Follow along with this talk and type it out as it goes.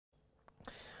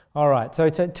All right, so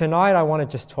tonight I want to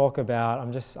just talk about,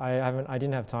 I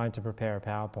didn't have time to prepare a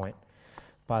PowerPoint,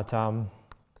 but I'm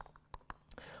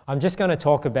just going to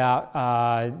talk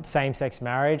about same-sex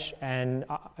marriage. And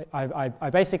I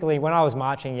basically, when I was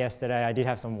marching yesterday, I did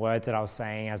have some words that I was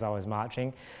saying as I was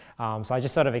marching. So I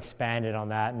just sort of expanded on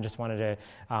that and just wanted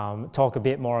to talk a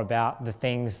bit more about the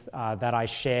things that I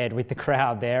shared with the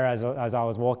crowd there as I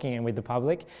was walking and with the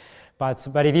public.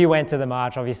 But if you went to the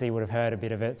march, obviously you would have heard a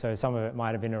bit of it, so some of it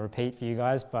might have been a repeat for you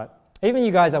guys. But even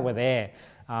you guys that were there,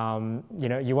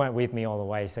 you weren't with me all the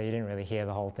way, so you didn't really hear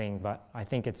the whole thing, but I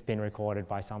think it's been recorded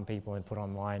by some people and put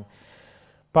online.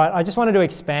 But I just wanted to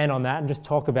expand on that and just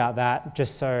talk about that,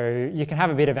 just so you can have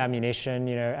a bit of ammunition,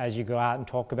 as you go out and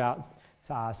talk about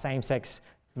same-sex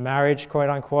marriage, quote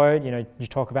unquote. You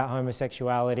talk about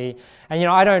homosexuality, and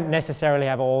I don't necessarily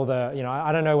have all the,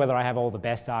 I don't know whether I have all the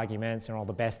best arguments and all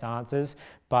the best answers,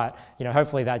 but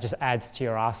hopefully that just adds to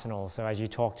your arsenal. So as you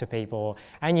talk to people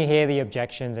and you hear the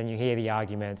objections and you hear the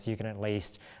arguments, you can at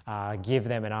least give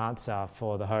them an answer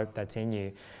for the hope that's in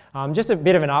you. Just a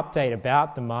bit of an update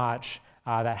about the march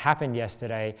that happened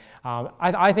yesterday.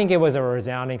 I think it was a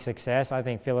resounding success. I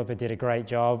think Philippa did a great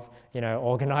job,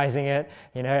 organizing it,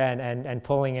 and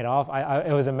pulling it off.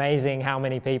 It was amazing how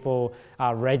many people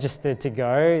registered to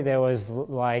go. There was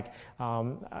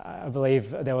I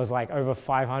believe there was over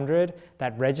 500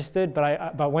 that registered,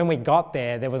 but when we got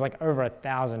there, there was over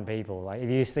 1,000 people. If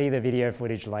you see the video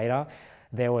footage later,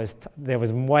 there was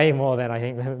way more than I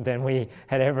think than we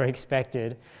had ever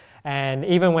expected. And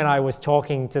even when I was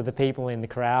talking to the people in the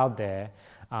crowd there,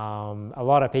 a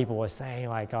lot of people were saying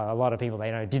a lot of people they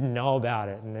didn't know about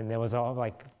it, and then there was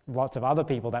lots of other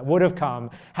people that would have come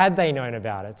had they known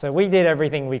about it. So we did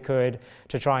everything we could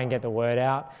to try and get the word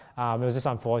out. It was just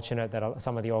unfortunate that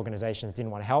some of the organizations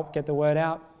didn't want to help get the word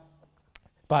out.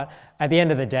 But at the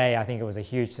end of the day, I think it was a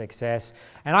huge success.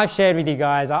 And I've shared with you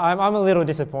guys, I'm a little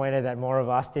disappointed that more of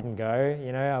us didn't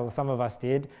go. Some of us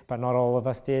did, but not all of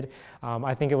us did.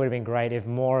 I think it would have been great if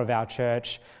more of our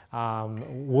church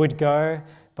would go.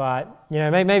 But,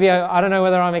 maybe I don't know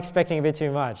whether I'm expecting a bit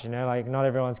too much. Not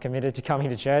everyone's committed to coming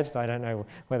to church, so I don't know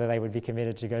whether they would be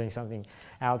committed to doing something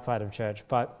outside of church.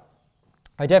 But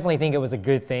I definitely think it was a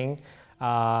good thing.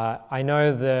 I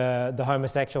know the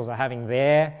homosexuals are having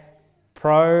their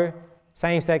pro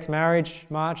same-sex marriage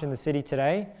march in the city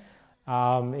today.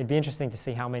 It'd be interesting to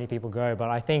see how many people go, but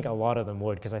I think a lot of them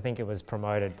would, because I think it was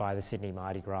promoted by the Sydney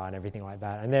Mardi Gras and everything like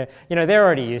that. And they're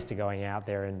already used to going out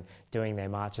there and doing their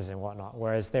marches and whatnot,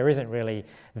 whereas there isn't really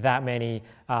that many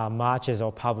marches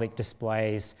or public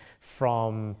displays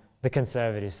from the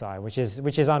conservative side, which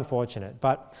is unfortunate.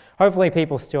 But hopefully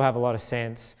people still have a lot of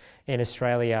sense in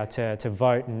Australia to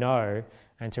vote no,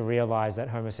 and to realize that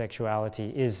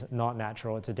homosexuality is not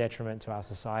natural. It's a detriment to our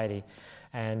society.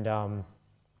 And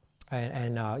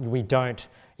we don't,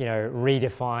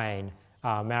 redefine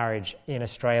marriage in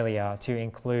Australia to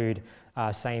include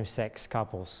same-sex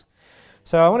couples.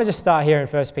 So I want to just start here in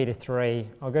 1 Peter 3.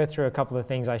 I'll go through a couple of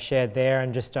things I shared there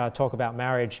and just talk about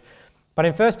marriage. But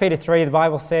in 1 Peter 3, the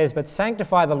Bible says, "But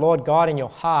sanctify the Lord God in your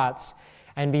hearts,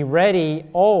 and be ready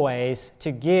always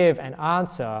to give an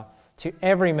answer to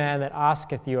every man that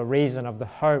asketh you a reason of the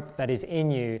hope that is in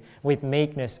you with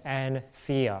meekness and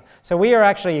fear." So we are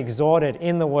actually exhorted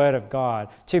in the Word of God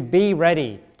to be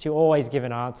ready to always give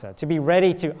an answer, to be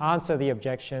ready to answer the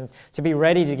objections, to be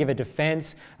ready to give a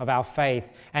defense of our faith.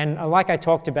 And like I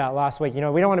talked about last week, we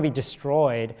don't want to be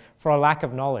destroyed for a lack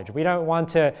of knowledge. We don't want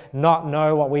to not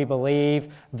know what we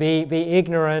believe, be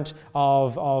ignorant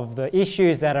of the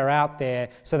issues that are out there,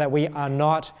 so that we are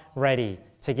not ready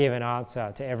to give an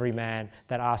answer to every man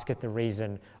that asketh the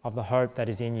reason of the hope that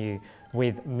is in you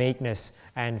with meekness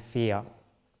and fear.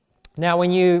 Now,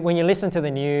 when you listen to the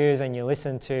news and you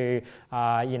listen to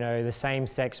the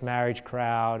same-sex marriage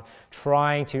crowd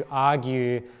trying to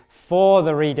argue for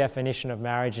the redefinition of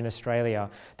marriage in Australia,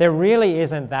 there really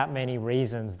isn't that many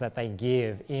reasons that they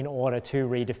give in order to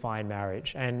redefine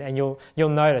marriage. And you'll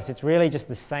notice it's really just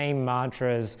the same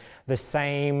mantras, the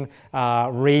same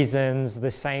reasons,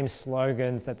 the same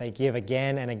slogans that they give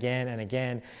again and again and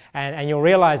again. And you'll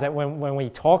realize that when we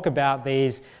talk about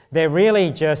these, they're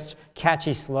really just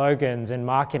catchy slogans and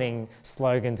marketing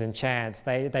slogans and chants.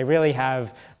 They really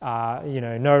have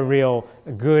no real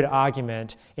good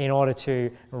argument in order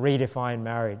to redefine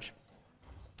marriage.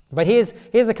 But here's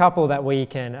a couple that we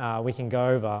can go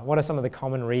over. What are some of the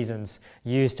common reasons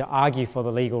used to argue for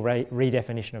the legal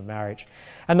redefinition of marriage?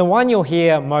 And the one you'll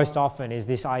hear most often is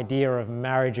this idea of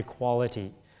marriage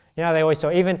equality. You know, they always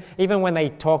talk, even when they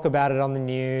talk about it on the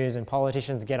news and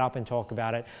politicians get up and talk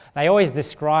about it, they always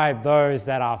describe those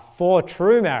that are for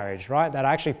true marriage, right? That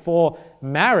are actually for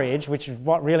marriage, which is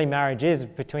what really marriage is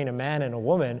between a man and a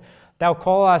woman. They'll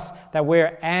call us that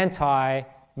we're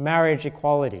anti-marriage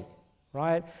equality,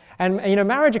 right? And you know,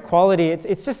 marriage equality,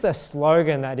 it's just a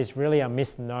slogan that is really a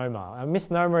misnomer. A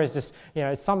misnomer is just, you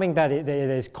know, it's something that it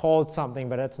is called something,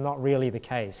 but it's not really the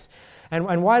case.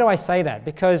 And why do I say that?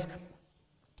 Because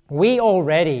we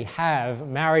already have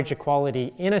marriage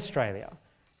equality in Australia,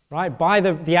 right? By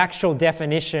the actual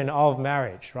definition of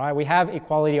marriage, right? We have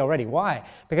equality already. Why?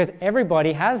 Because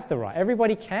everybody has the right.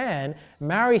 Everybody can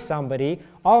marry somebody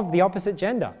of the opposite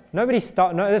gender. It's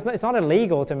not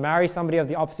illegal to marry somebody of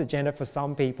the opposite gender for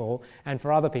some people and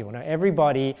for other people. No,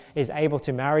 everybody is able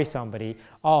to marry somebody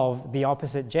of the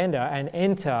opposite gender and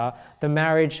enter the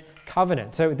marriage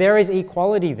covenant. So there is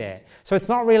equality there. So it's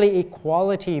not really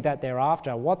equality that they're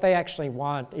after. What they actually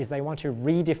want is they want to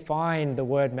redefine the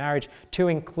word marriage to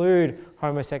include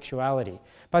homosexuality.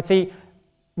 But see,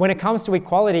 when it comes to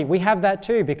equality, we have that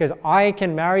too, because I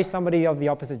can marry somebody of the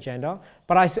opposite gender,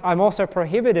 but I'm also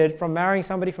prohibited from marrying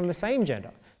somebody from the same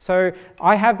gender. So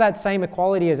I have that same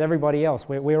equality as everybody else.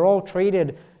 We're all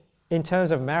treated in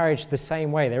terms of marriage the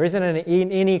same way. There isn't an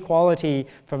inequality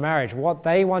for marriage. What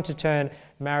they want to turn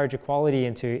marriage equality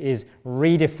into is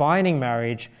redefining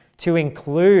marriage to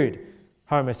include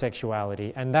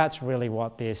homosexuality, and that's really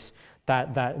what this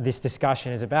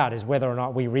discussion is about, is whether or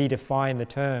not we redefine the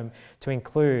term to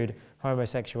include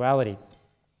homosexuality.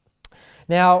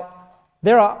 Now,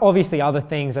 there are obviously other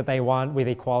things that they want with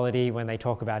equality. When they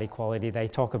talk about equality, they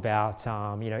talk about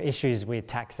issues with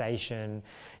taxation,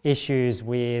 issues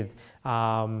with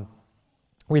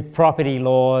property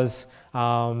laws.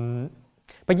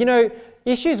 But you know,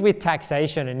 issues with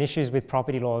taxation and issues with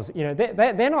property laws, you know,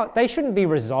 they shouldn't be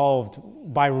resolved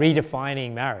by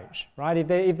redefining marriage, right?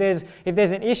 If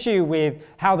there's an issue with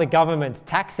how the government's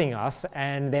taxing us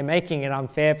and they're making it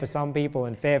unfair for some people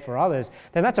and fair for others,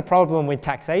 then that's a problem with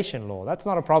taxation law. That's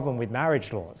not a problem with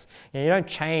marriage laws. You don't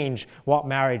change what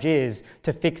marriage is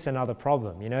to fix another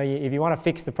problem. You know, if you want to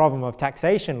fix the problem of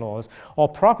taxation laws or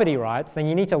property rights, then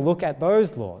you need to look at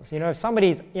those laws. You know, if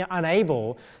somebody's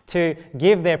unable to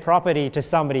give their property to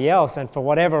somebody else and for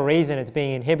whatever reason it's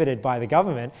being inhibited by the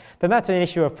government, then that's an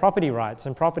issue of property rights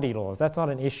and property laws. That's not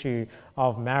an issue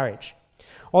of marriage.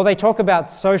 Or they talk about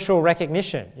social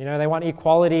recognition. You know, they want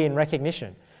equality and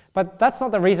recognition. But that's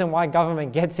not the reason why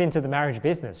government gets into the marriage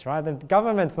business, right? The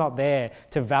government's not there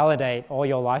to validate all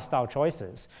your lifestyle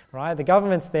choices, right? The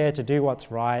government's there to do what's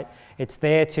right. It's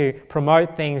there to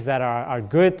promote things that are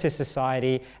good to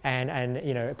society and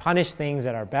you know, punish things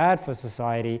that are bad for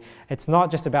society. It's not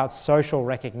just about social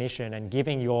recognition and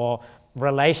giving your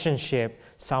relationship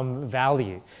some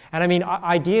value. And I mean,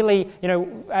 ideally, you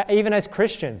know, even as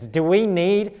Christians, do we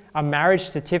need a marriage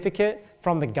certificate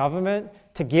from the government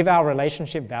to give our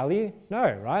relationship value?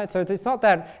 No, right? So it's not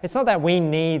that we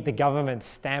need the government's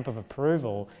stamp of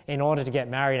approval in order to get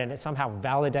married and it somehow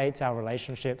validates our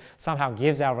relationship, somehow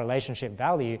gives our relationship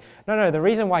value. No, the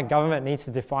reason why government needs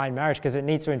to define marriage because it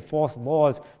needs to enforce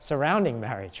laws surrounding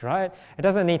marriage, right? It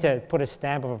doesn't need to put a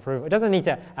stamp of approval. It doesn't need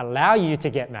to allow you to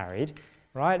get married,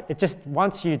 right? It just,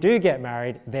 once you do get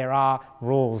married, there are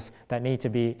rules that need to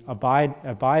be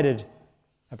abided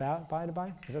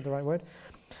by? Is that the right word?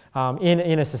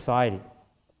 In a society.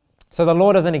 So the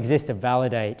law doesn't exist to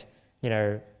validate, you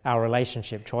know, our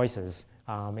relationship choices.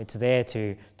 It's there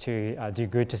to do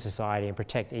good to society and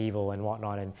protect evil and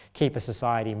whatnot and keep a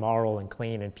society moral and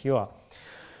clean and pure.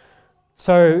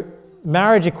 So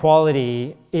marriage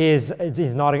equality is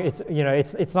not,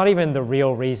 it's not even the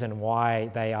real reason why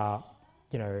they are,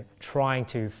 you know, trying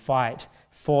to fight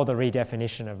for the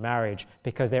redefinition of marriage,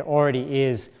 because there already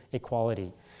is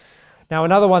equality. Now,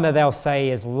 another one that they'll say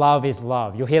is love is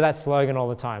love. You'll hear that slogan all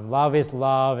the time. Love is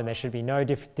love, and there should be no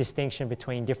distinction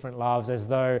between different loves, as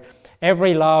though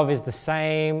every love is the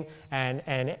same, and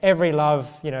every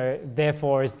love, you know,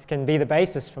 therefore can be the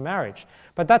basis for marriage.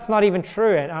 But that's not even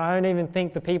true, and I don't even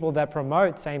think the people that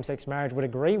promote same-sex marriage would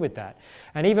agree with that.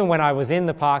 And even when I was in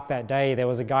the park that day, there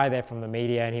was a guy there from the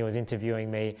media, and he was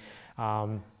interviewing me,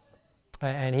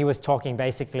 and he was talking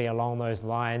basically along those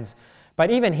lines. But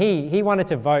even he wanted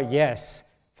to vote yes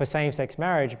for same-sex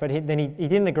marriage, but then he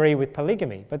didn't agree with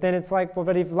polygamy. But then it's like, well,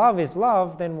 but if love is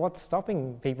love, then what's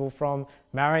stopping people from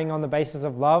marrying on the basis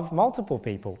of love multiple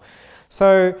people?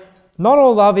 So not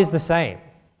all love is the same.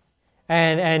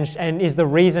 and is the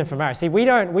reason for marriage. See, we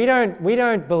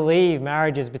don't believe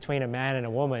marriage is between a man and a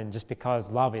woman just because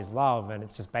love is love and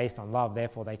it's just based on love,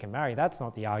 therefore they can marry. That's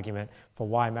not the argument for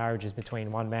why marriage is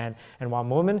between one man and one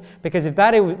woman. Because if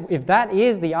that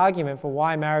is the argument for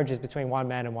why marriage is between one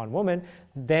man and one woman,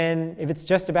 then if it's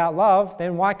just about love,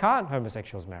 then why can't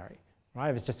homosexuals marry? Right?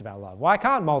 If it's just about love. Why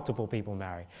can't multiple people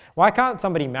marry? Why can't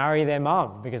somebody marry their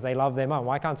mum because they love their mum?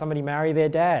 Why can't somebody marry their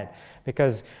dad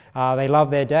because they love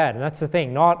their dad? And that's the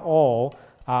thing. Not all...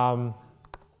 sorry,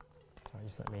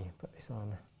 just let me put this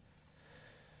on.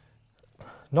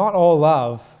 Not all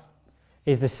love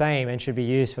is the same and should be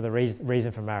used for the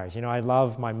reason for marriage. You know, I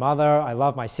love my mother, I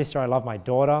love my sister, I love my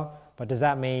daughter, but does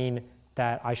that mean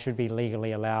that I should be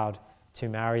legally allowed to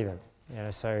marry them? You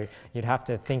know, so you'd have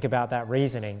to think about that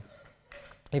reasoning.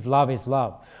 If love is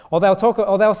love. Or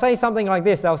they'll say something like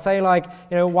this. They'll say like,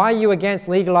 you know, why are you against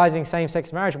legalizing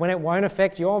same-sex marriage when it won't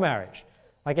affect your marriage?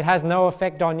 Like it has no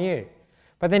effect on you.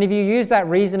 But then if you use that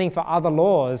reasoning for other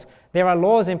laws, there are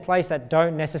laws in place that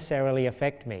don't necessarily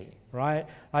affect me, right?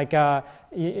 Like, like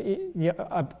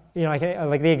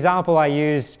the example I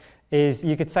used is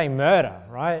you could say murder,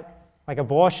 right? Like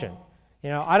abortion.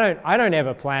 You know, I don't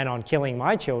ever plan on killing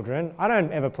my children. I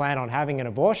don't ever plan on having an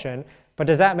abortion. But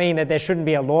does that mean that there shouldn't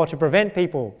be a law to prevent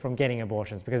people from getting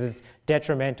abortions because it's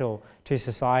detrimental to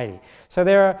society?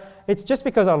 So it's just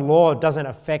because a law doesn't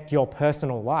affect your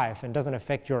personal life and doesn't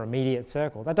affect your immediate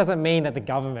circle, that doesn't mean that the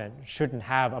government shouldn't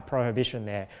have a prohibition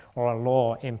there or a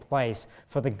law in place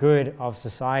for the good of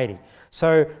society.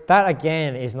 So that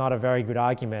again is not a very good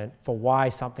argument for why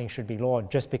something should be lawed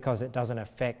just because it doesn't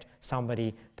affect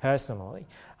somebody personally.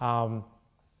 When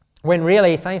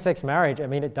really same-sex marriage, I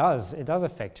mean, it does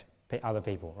affect other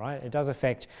people, right? It does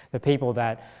affect the people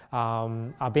that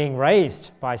are being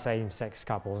raised by same-sex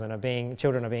couples and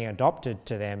children are being adopted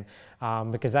to them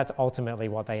because that's ultimately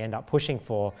what they end up pushing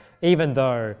for, even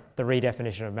though the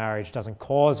redefinition of marriage doesn't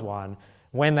cause one.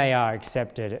 When they are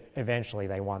accepted, eventually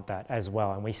they want that as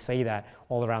well. And we see that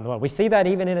all around the world. We see that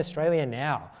even in Australia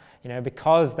now. You know,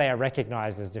 because they are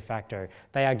recognized as de facto,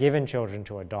 they are given children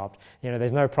to adopt. You know,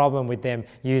 there's no problem with them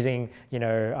using, you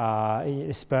know,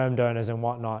 sperm donors and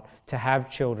whatnot to have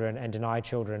children and deny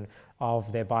children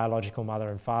of their biological mother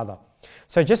and father.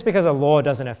 So just because a law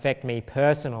doesn't affect me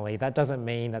personally, that doesn't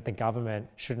mean that the government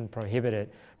shouldn't prohibit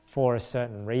it for a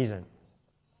certain reason.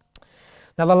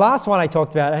 Now, the last one I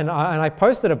talked about, and I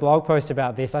posted a blog post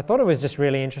about this, I thought it was just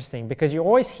really interesting because you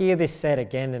always hear this said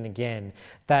again and again,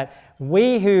 that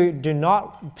we who do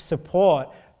not support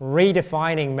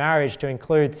redefining marriage to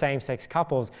include same-sex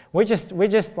couples, we're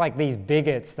just like these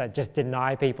bigots that just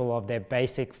deny people of their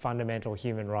basic fundamental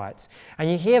human rights. And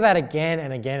you hear that again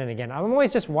and again and again. I'm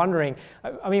always just wondering,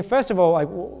 I mean, first of all, like,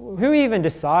 who even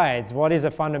decides what is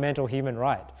a fundamental human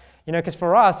right? You know, because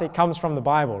for us, it comes from the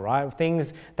Bible, right?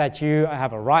 Things that you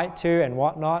have a right to and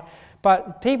whatnot.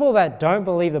 But people that don't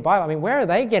believe the Bible, I mean, where are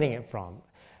they getting it from?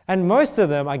 And most of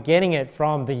them are getting it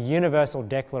from the Universal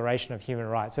Declaration of Human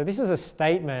Rights. So this is a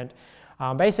statement,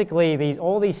 basically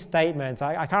all these statements,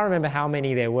 I can't remember how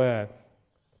many there were,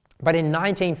 but in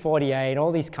 1948,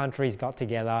 all these countries got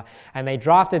together and they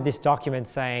drafted this document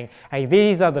saying, hey,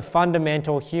 these are the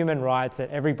fundamental human rights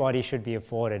that everybody should be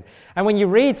afforded. And when you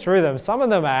read through them, some of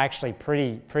them are actually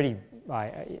pretty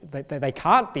they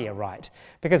can't be a right.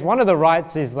 Because one of the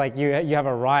rights is like you have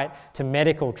a right to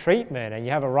medical treatment and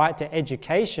you have a right to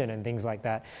education and things like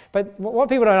that. But what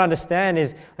people don't understand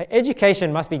is like,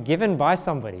 education must be given by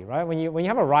somebody, right? When you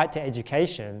have a right to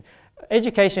education,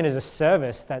 education is a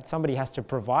service that somebody has to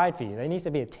provide for you. There needs to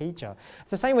be a teacher.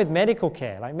 It's the same with medical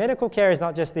care. Like medical care is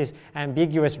not just this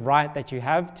ambiguous right that you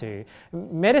have to.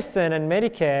 Medicine and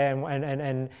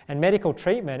Medicare and medical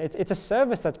treatment, it's a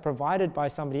service that's provided by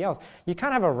somebody else. You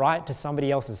can't have a right to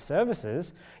somebody else's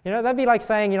services. You know, that'd be like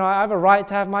saying, you know, I have a right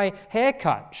to have my hair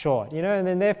cut short, you know, and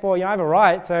then therefore, you know, I have a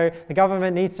right, so the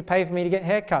government needs to pay for me to get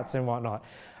haircuts and whatnot.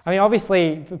 I mean,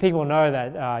 obviously, people know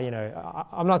that, you know,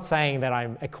 I'm not saying that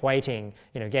I'm equating,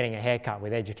 you know, getting a haircut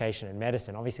with education and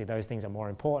medicine. Obviously, those things are more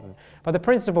important. But the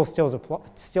principle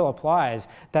still applies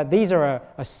that these are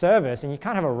a service, and you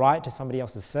can't have a right to somebody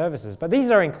else's services. But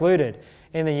these are included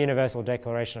in the Universal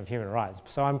Declaration of Human Rights.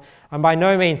 So I'm by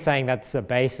no means saying that's the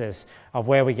basis of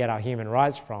where we get our human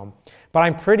rights from. But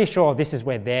I'm pretty sure this is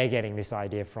where they're getting this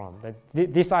idea from. That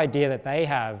this idea that they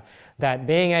have that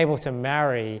being able to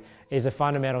marry is a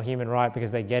fundamental human right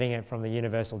because they're getting it from the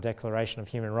Universal Declaration of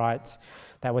Human Rights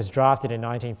that was drafted in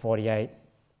 1948.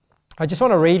 I just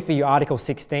want to read for you Article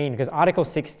 16 because Article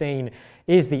 16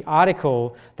 is the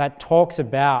article that talks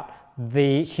about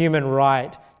the human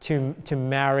right to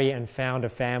marry and found a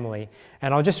family.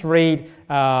 And I'll just read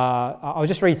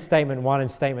statement 1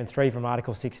 and statement 3 from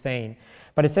Article 16.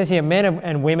 But it says here, men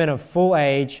and women of full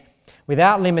age,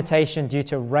 without limitation due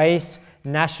to race,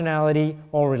 nationality,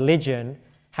 or religion,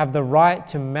 have the right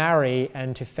to marry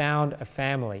and to found a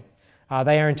family.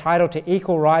 They are entitled to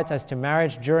equal rights as to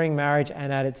marriage, during marriage,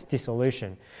 and at its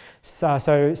dissolution.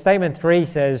 So statement 3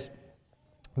 says,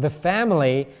 the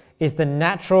family is the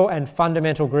natural and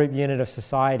fundamental group unit of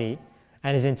society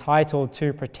and is entitled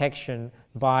to protection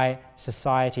by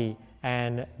society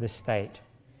and the state.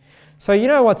 So you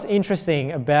know what's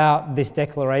interesting about this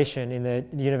declaration in the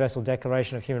Universal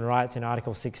Declaration of Human Rights in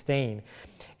Article 16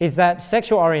 is that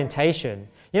sexual orientation,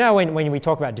 you know when we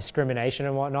talk about discrimination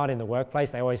and whatnot in the workplace,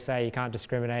 they always say you can't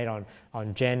discriminate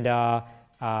on gender,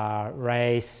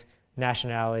 race,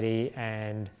 nationality,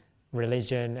 and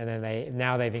religion, and then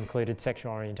now they've included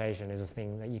sexual orientation as a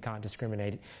thing that you can't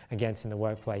discriminate against in the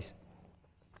workplace.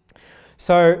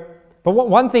 So, but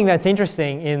one thing that's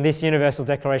interesting in this Universal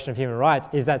Declaration of Human Rights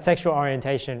is that sexual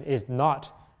orientation is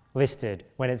not listed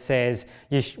when it says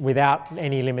without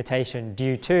any limitation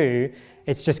due to,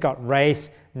 it's just got race,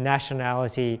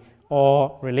 nationality,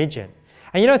 or religion.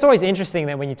 And you know, it's always interesting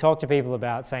that when you talk to people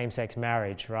about same-sex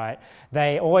marriage, right,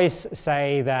 they always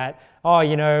say that, oh,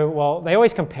 you know, well, they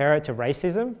always compare it to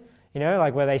racism, you know,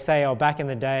 like where they say, oh, back in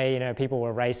the day, you know, people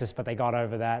were racist, but they got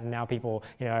over that, and now people,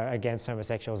 you know, are against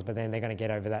homosexuals, but then they're going to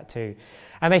get over that too.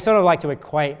 And they sort of like to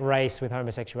equate race with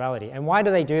homosexuality. And why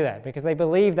do they do that? Because they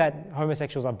believe that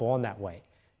homosexuals are born that way.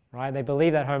 Right? They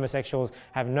believe that homosexuals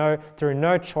have through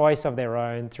no choice of their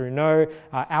own, through no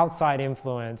outside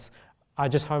influence, are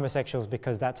just homosexuals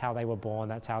because that's how they were born,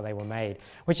 that's how they were made,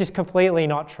 which is completely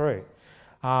not true.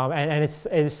 And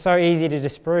it's so easy to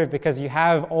disprove because you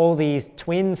have all these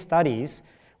twin studies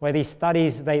where these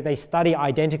studies, they study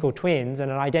identical twins,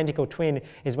 and an identical twin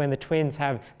is when the twins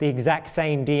have the exact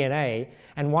same DNA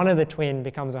and one of the twin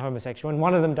becomes a homosexual and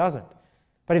one of them doesn't.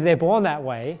 But if they're born that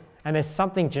way, and there's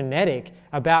something genetic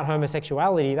about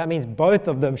homosexuality, that means both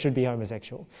of them should be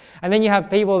homosexual. And then you have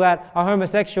people that are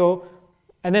homosexual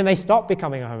and then they stop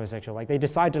becoming a homosexual, like they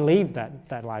decide to leave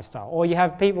that lifestyle. Or you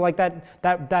have people like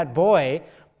that boy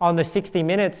on the 60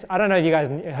 Minutes, I don't know if you guys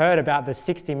heard about the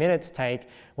 60 Minutes take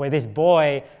where this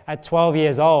boy at 12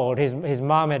 years old, his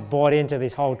mum had bought into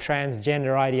this whole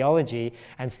transgender ideology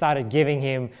and started giving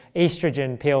him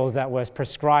estrogen pills that was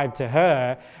prescribed to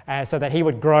her so that he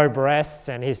would grow breasts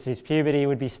and his puberty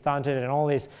would be stunted and all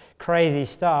this crazy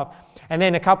stuff. And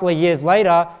then a couple of years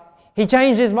later, he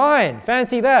changed his mind.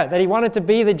 Fancy that he wanted to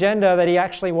be the gender that he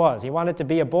actually was. He wanted to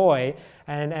be a boy,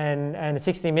 and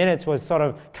 60 Minutes was sort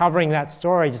of covering that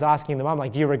story, just asking the mum,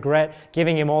 like, do you regret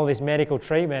giving him all this medical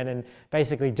treatment and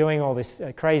basically doing all this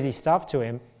crazy stuff to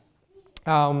him?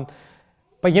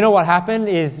 But you know what happened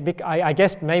is, I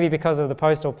guess maybe because of the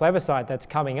postal plebiscite that's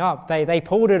coming up, they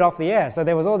pulled it off the air. So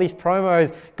there was all these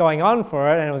promos going on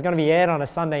for it, and it was going to be aired on a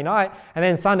Sunday night, and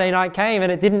then Sunday night came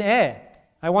and it didn't air.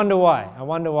 I wonder why. I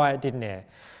wonder why it didn't air.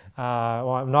 Well,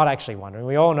 I'm not actually wondering.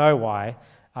 We all know why.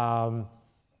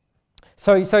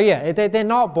 So yeah, they're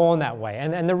not born that way.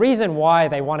 And the reason why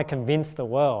they want to convince the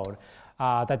world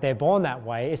that they're born that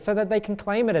way is so that they can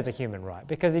claim it as a human right.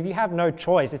 Because if you have no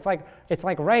choice, it's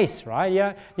like race, right?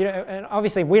 Yeah, you know, and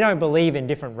obviously we don't believe in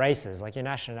different races, like your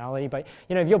nationality. But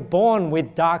you know, if you're born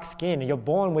with dark skin, or you're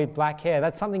born with black hair,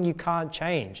 that's something you can't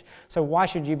change. So why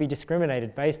should you be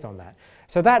discriminated based on that?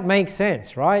 So that makes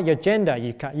sense, right? Your gender,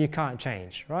 you can't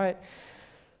change, right?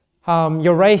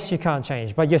 Your race, you can't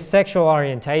change, but your sexual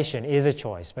orientation is a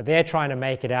choice. But they're trying to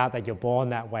make it out that you're born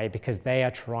that way because they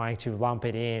are trying to lump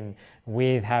it in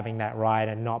with having that right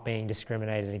and not being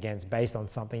discriminated against based on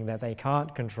something that they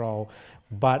can't control,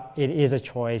 but it is a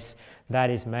choice that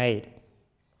is made.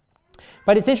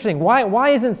 But it's interesting, why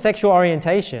isn't sexual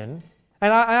orientation,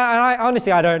 and I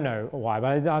honestly, I don't know why,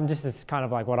 but this is kind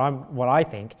of like what I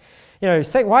think. You know,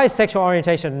 why is sexual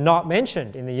orientation not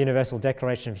mentioned in the Universal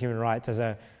Declaration of Human Rights as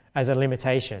a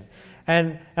limitation?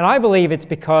 And I believe it's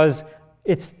because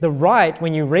it's the right,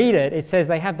 when you read it, it says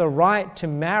they have the right to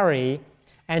marry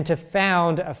and to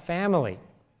found a family.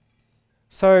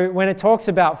 So when it talks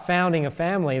about founding a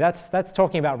family, that's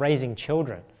talking about raising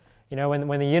children. You know,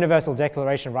 when the Universal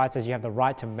Declaration of Rights says you have the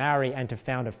right to marry and to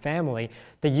found a family,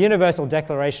 the Universal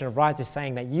Declaration of Rights is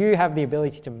saying that you have the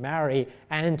ability to marry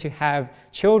and to have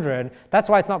children. That's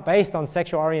why it's not based on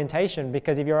sexual orientation,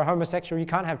 because if you're a homosexual, you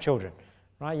can't have children,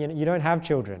 right? You don't have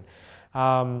children.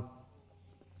 And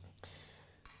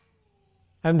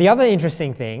the other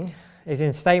interesting thing is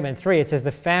in Statement 3, it says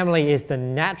the family is the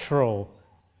natural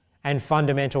and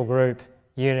fundamental group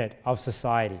unit of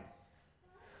society.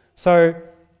 So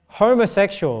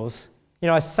homosexuals,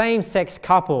 a same-sex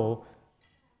couple,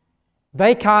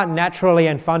 they can't naturally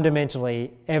and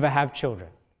fundamentally ever have children,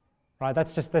 right?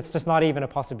 That's just not even a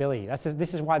possibility.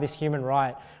 This is why this human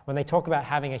right, when they talk about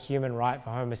having a human right for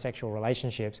homosexual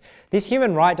relationships, this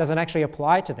human right doesn't actually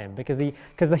apply to them because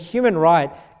the human right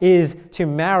is to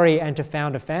marry and to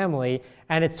found a family,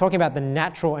 and it's talking about the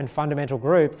natural and fundamental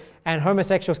group, and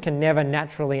homosexuals can never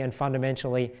naturally and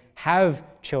fundamentally have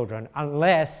children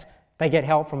unless they get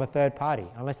help from a third party,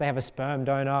 unless they have a sperm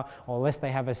donor or unless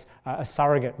they have a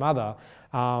surrogate mother.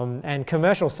 And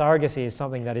commercial surrogacy is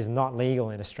something that is not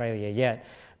legal in Australia yet,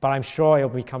 but I'm sure it'll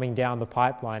be coming down the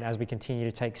pipeline as we continue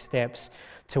to take steps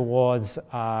towards this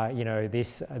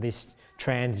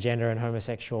transgender and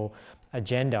homosexual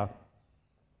agenda.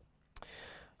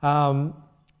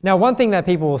 Now, one thing that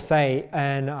people will say,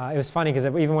 and it was funny because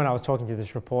even when I was talking to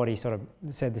this reporter, he sort of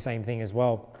said the same thing as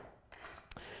well.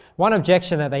 One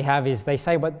objection that they have is they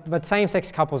say, but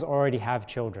same-sex couples already have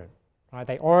children, right?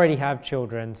 They already have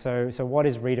children, so what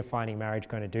is redefining marriage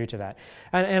going to do to that?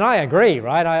 And I agree,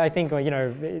 right? I think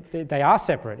they are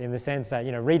separate in the sense that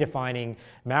redefining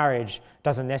marriage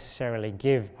doesn't necessarily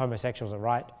give homosexuals a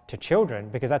right to children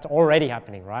because that's already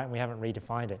happening, right? We haven't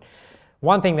redefined it.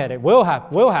 One thing that it will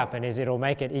happen is it'll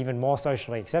make it even more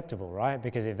socially acceptable, right?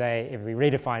 Because if we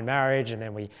redefine marriage and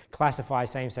then we classify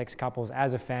same-sex couples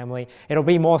as a family, it'll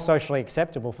be more socially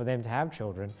acceptable for them to have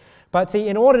children. But see,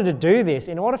 in order to do this,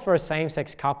 in order for a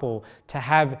same-sex couple to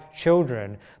have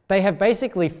children, they have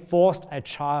basically forced a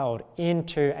child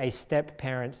into a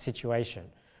step-parent situation,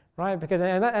 right?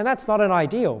 And that's not an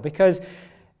ideal because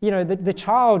the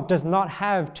child does not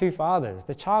have two fathers.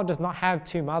 The child does not have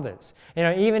two mothers.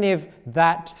 Even if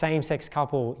that same-sex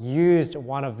couple used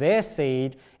one of their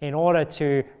seed in order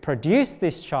to produce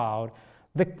this child,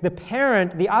 the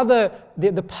parent,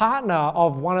 the partner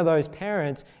of one of those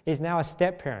parents is now a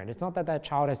step-parent. It's not that that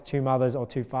child has two mothers or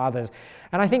two fathers.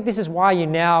 And I think this is why you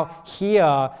now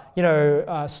hear,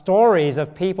 stories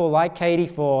of people like Katie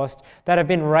Forst that have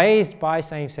been raised by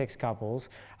same-sex couples.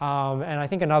 And I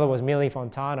think another was Millie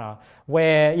Fontana,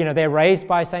 where, they're raised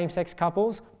by same-sex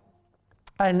couples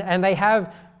and they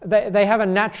have a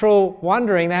natural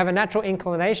wondering, they have a natural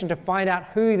inclination to find out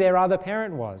who their other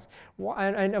parent was.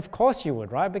 And of course you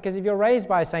would, right? Because if you're raised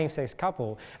by a same-sex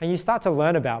couple and you start to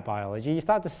learn about biology, you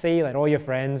start to see that all your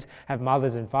friends have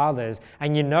mothers and fathers,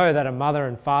 and you know that a mother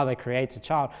and father creates a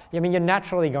child, you're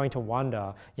naturally going to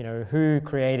wonder, who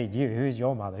created you? Who's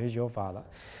your mother? Who's your father?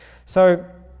 So,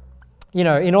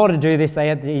 in order to do this, they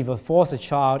had to either force a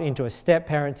child into a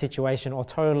step-parent situation or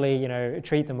totally,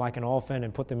 treat them like an orphan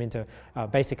and put them into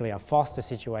basically a foster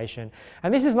situation.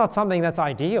 And this is not something that's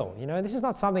ideal. This is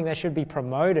not something that should be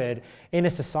promoted in a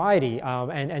society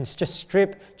and just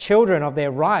strip children of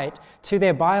their right to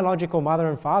their biological mother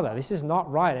and father. This is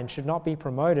not right and should not be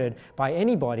promoted by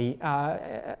anybody,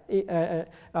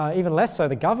 even less so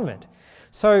the government.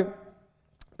 So,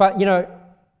 but,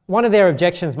 one of their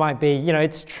objections might be,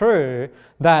 it's true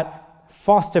that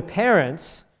foster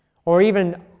parents or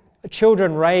even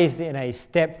children raised in a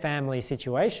step-family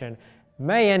situation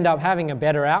may end up having a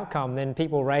better outcome than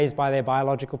people raised by their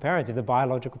biological parents if the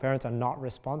biological parents are not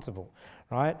responsible,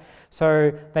 right?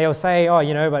 So they'll say,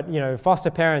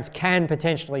 foster parents can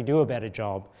potentially do a better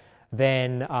job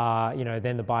than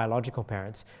the biological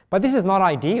parents. But this is not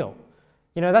ideal.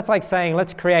 That's like saying,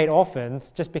 let's create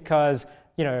orphans just because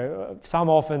some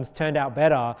orphans turned out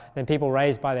better than people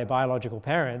raised by their biological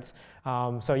parents.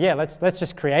 Let's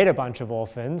just create a bunch of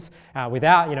orphans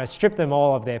without, strip them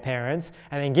all of their parents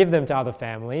and then give them to other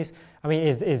families. I mean,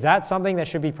 is that something that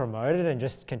should be promoted and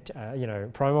just,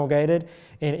 promulgated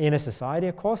in a society?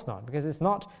 Of course not, because it's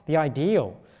not the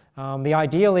ideal. The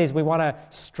ideal is we want to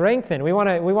strengthen. We want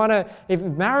to. If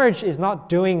marriage is not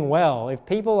doing well, if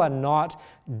people are not,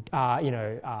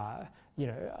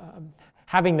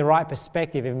 having the right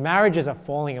perspective, if marriages are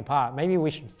falling apart, maybe we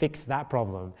should fix that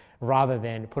problem rather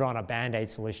than put on a band-aid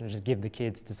solution and just give the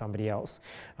kids to somebody else.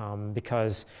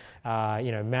 Because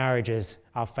marriages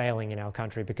are failing in our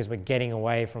country because we're getting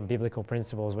away from biblical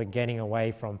principles. We're getting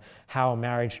away from how a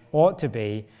marriage ought to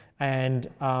be. And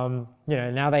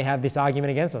now they have this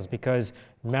argument against us because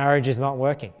marriage is not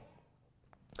working.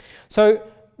 So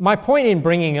my point in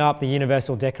bringing up the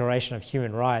Universal Declaration of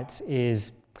Human Rights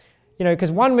is,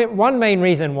 because one main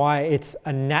reason why it's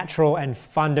a natural and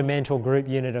fundamental group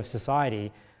unit of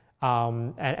society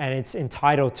and it's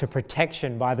entitled to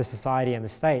protection by the society and the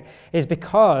state is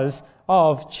because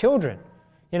of children.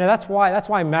 That's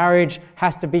why marriage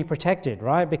has to be protected,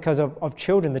 right? Because of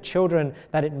children, the children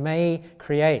that it may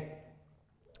create.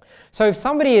 So if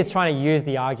somebody is trying to use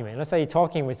the argument, let's say you're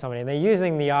talking with somebody and they're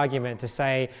using the argument to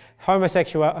say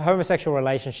homosexual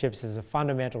relationships is a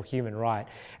fundamental human right,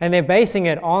 and they're basing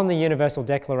it on the Universal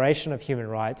Declaration of Human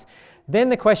Rights, then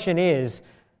the question is,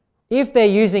 if they're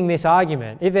using this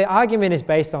argument, if their argument is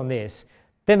based on this,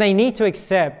 then they need to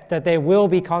accept that there will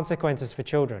be consequences for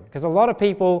children. Because a lot of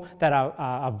people that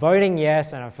are voting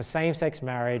yes and are for same-sex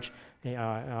marriage,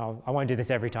 I won't do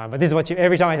this every time, but this is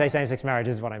every time I say same-sex marriage,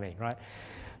 this is what I mean, right?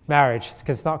 Marriage,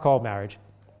 because it's not called marriage.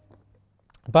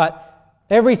 But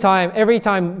every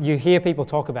time you hear people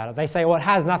talk about it, they say, well, it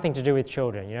has nothing to do with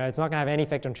children. It's not going to have any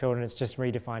effect on children, it's just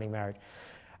redefining marriage.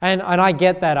 And I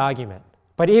get that argument.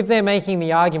 But if they're making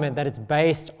the argument that it's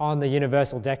based on the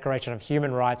Universal Declaration of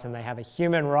Human Rights and they have a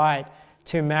human right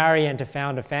to marry and to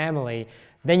found a family,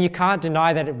 then you can't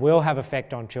deny that it will have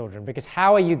effect on children. Because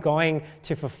how are you going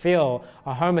to fulfill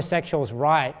a homosexual's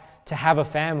right to have a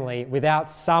family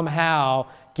without somehow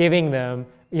giving them,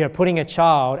 putting a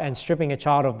child and stripping a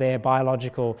child of their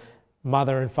biological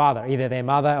mother and father, either their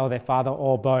mother or their father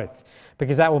or both?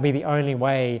 Because that will be the only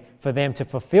way for them to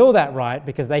fulfill that right,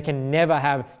 because they can never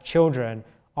have children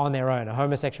on their own. A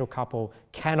homosexual couple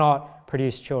cannot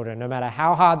produce children. No matter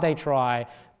how hard they try,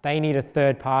 they need a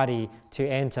third party to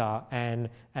enter and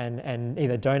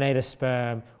either donate a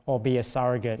sperm or be a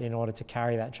surrogate in order to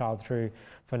carry that child through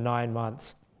for 9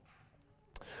 months.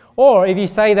 Or if you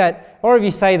say that,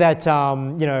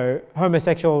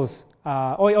 homosexuals,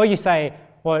 or you say,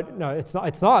 well, no,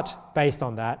 it's not based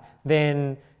on that,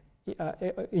 then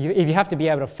if you have to be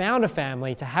able to found a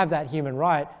family to have that human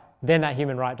right, then that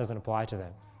human right doesn't apply to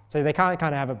them. So they can't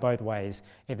kind of have it both ways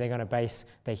if they're going to base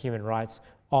their human rights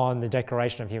on the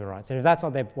Declaration of Human Rights. And if that's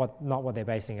not what they're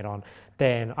basing it on,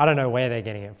 then I don't know where they're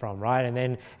getting it from, right? And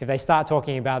then if they start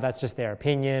talking about that's just their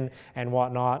opinion and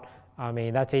whatnot, I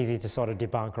mean, that's easy to sort of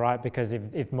debunk, right? Because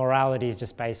if morality is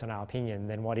just based on our opinion,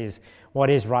 then what is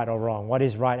right or wrong? What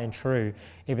is right and true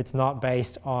if it's not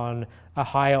based on a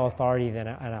higher authority than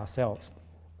ourselves?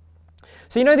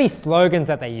 So these slogans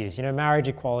that they use, marriage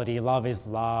equality, love is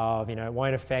love, it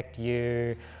won't affect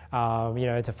you,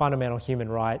 it's a fundamental human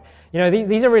right.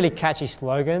 These are really catchy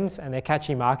slogans and they're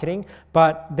catchy marketing,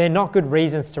 but they're not good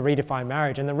reasons to redefine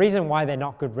marriage. And the reason why they're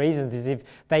not good reasons is if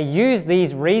they use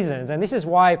these reasons, and this is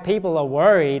why people are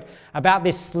worried about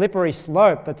this slippery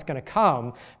slope that's going to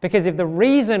come, because if the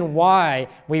reason why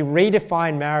we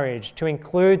redefine marriage to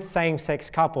include same-sex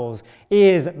couples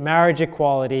is marriage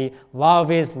equality,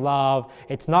 love is love,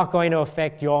 it's not going to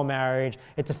affect your marriage,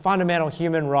 it's a fundamental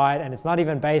human right, and it's not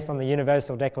even based on the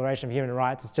Universal Declaration of Human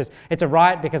Rights, it's a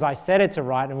right because I said it's a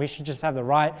right, and we should just have the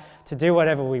right to do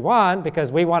whatever we want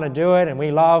because we want to do it and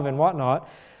we love and whatnot.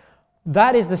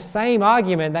 That is the same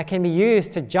argument that can be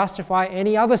used to justify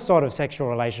any other sort of sexual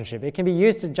relationship. It can be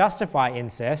used to justify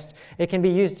incest. It can be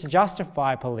used to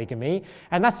justify polygamy.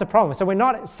 And that's the problem. So we're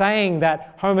not saying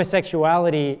that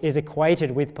homosexuality is equated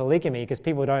with polygamy because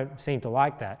people don't seem to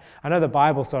like that. I know the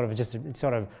Bible sort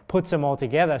of puts them all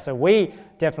together. So we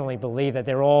definitely believe that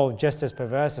they're all just as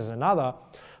perverse as another.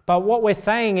 But what we're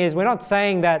saying is we're not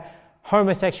saying that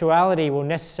homosexuality will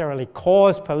necessarily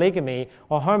cause polygamy,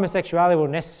 or homosexuality will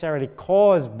necessarily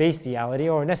cause bestiality,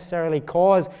 or necessarily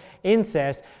cause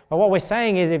incest. But what we're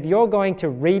saying is if you're going to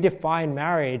redefine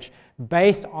marriage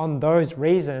based on those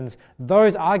reasons,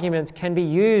 those arguments can be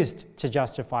used to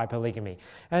justify polygamy.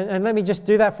 And let me just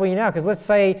do that for you now, because let's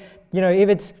say,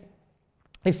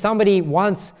 if somebody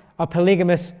wants a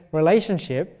polygamous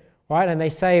relationship, right, and they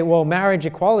say, well, marriage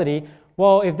equality,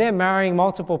 well, if they're marrying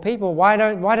multiple people, why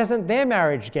doesn't their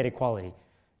marriage get equality?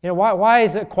 Why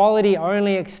is equality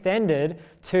only extended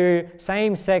to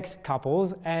same-sex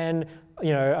couples and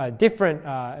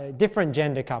different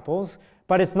gender couples,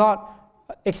 but it's not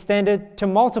extended to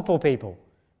multiple people,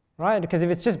 right? Because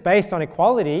if it's just based on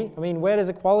equality, I mean, where does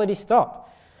equality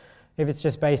stop? If it's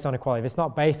just based on equality, if it's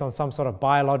not based on some sort of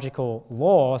biological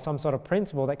law, some sort of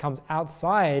principle that comes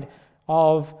outside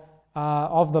of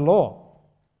the law.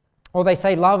 Or they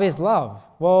say love is love.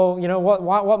 Well,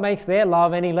 what makes their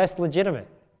love any less legitimate,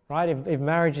 right? If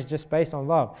marriage is just based on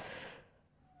love.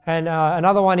 And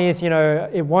another one is,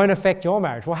 it won't affect your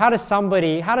marriage. Well, how does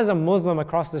a Muslim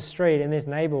across the street in this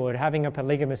neighborhood having a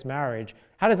polygamous marriage,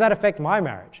 how does that affect my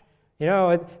marriage?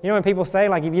 When people say,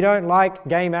 like, if you don't like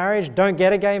gay marriage, don't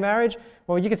get a gay marriage.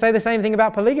 Well, you could say the same thing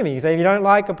about polygamy. You say if you don't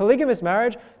like a polygamous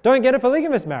marriage, don't get a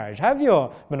polygamous marriage. Have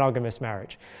your monogamous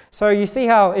marriage. So you see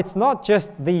how it's not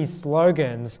just these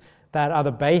slogans that are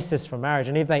the basis for marriage.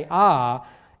 And if they are,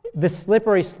 the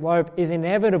slippery slope is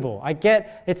inevitable. I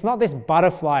get it's not this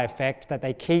butterfly effect that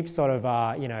they keep sort of,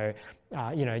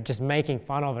 just making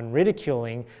fun of and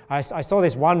ridiculing. I saw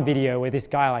this one video where this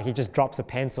guy, like, he just drops a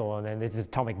pencil and then there's this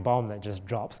atomic bomb that just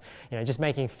drops. Just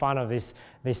making fun of this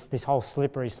whole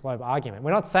slippery slope argument.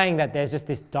 We're not saying that there's just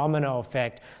this domino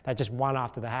effect that just one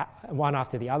after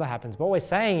the other happens. But what we're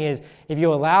saying is, if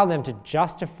you allow them to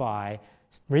justify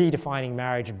redefining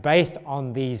marriage based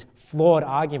on these flawed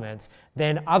arguments,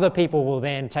 then other people will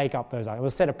then take up those arguments.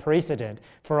 We'll set a precedent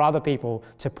for other people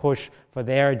to push for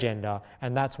their agenda,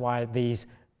 and that's why these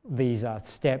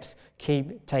steps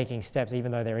keep taking steps,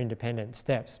 even though they're independent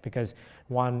steps, because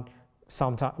one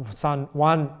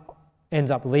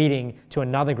ends up leading to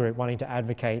another group wanting to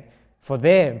advocate for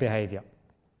their behavior.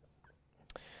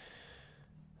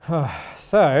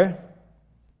 So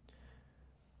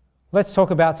let's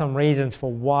talk about some reasons for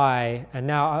why, and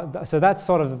now, so that's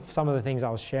sort of some of the things I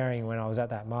was sharing when I was at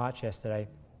that march yesterday.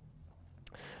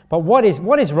 But what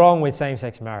is wrong with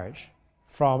same-sex marriage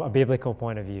from a biblical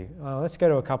point of view? Let's go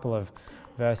to a couple of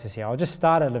verses here. I'll just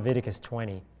start at Leviticus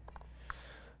 20,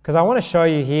 because I want to show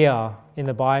you here in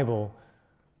the Bible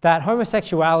that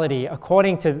homosexuality,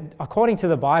 according to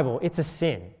the Bible, it's a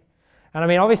sin. And I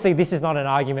mean, obviously, this is not an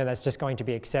argument that's just going to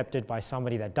be accepted by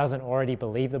somebody that doesn't already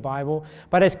believe the Bible.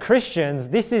 But as Christians,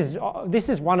 this is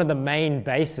one of the main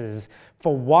bases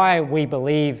for why we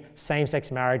believe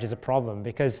same-sex marriage is a problem,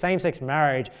 because same-sex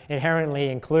marriage inherently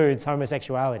includes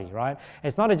homosexuality, right?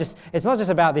 It's not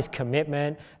just about this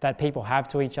commitment that people have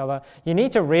to each other. You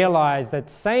need to realize that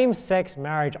same-sex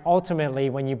marriage, ultimately,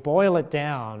 when you boil it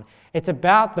down, it's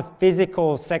about the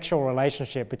physical sexual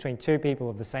relationship between two people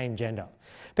of the same gender.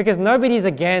 Because nobody's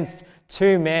against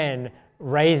two men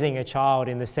raising a child,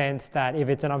 in the sense that if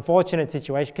it's an unfortunate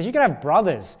situation, because you can have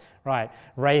brothers, right,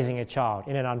 raising a child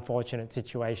in an unfortunate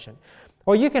situation.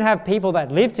 Or you can have people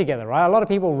that live together, right? A lot of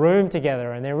people room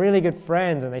together and they're really good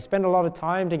friends and they spend a lot of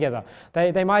time together.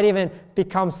 They might even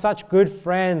become such good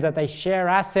friends that they share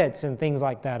assets and things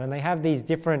like that, and they have these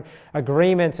different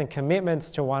agreements and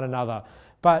commitments to one another.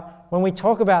 But when we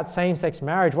talk about same-sex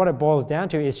marriage, what it boils down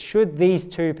to is, should these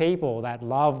two people that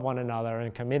love one another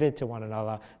and committed to one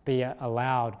another be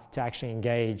allowed to actually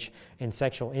engage in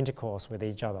sexual intercourse with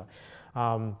each other?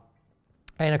 And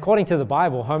according to the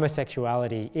Bible,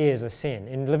 homosexuality is a sin.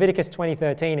 In Leviticus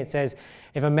 20:13, it says,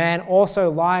 "If a man also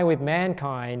lie with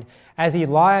mankind, as he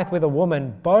lieth with a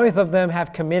woman, both of them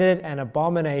have committed an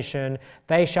abomination.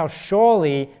 They shall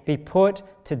surely be put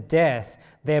to death.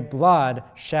 Their blood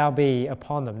shall be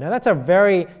upon them." Now, that's a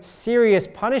very serious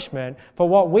punishment for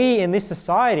what we in this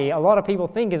society, a lot of people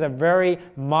think is a very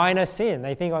minor sin.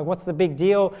 They think, like, what's the big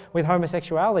deal with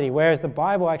homosexuality? Whereas the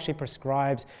Bible actually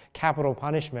prescribes capital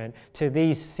punishment to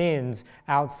these sins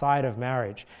outside of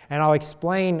marriage. And I'll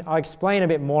explain a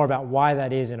bit more about why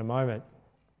that is in a moment.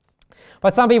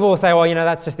 But some people will say, well,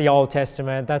 that's just the Old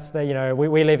Testament. That's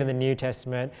we live in the New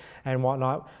Testament and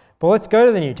whatnot. But let's go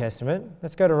to the New Testament.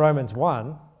 Let's go to Romans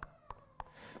 1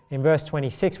 in verse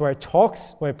 26, where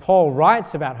Paul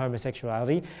writes about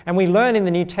homosexuality, and we learn in the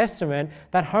New Testament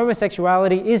that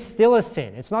homosexuality is still a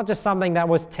sin. It's not just something that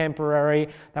was temporary,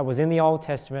 that was in the Old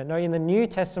Testament. No, in the New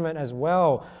Testament as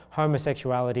well,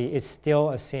 homosexuality is still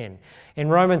a sin. In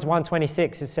Romans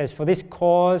 1:26, it says, "For this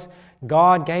cause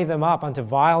God gave them up unto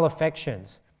vile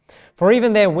affections. For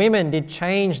even their women did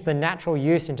change the natural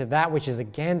use into that which is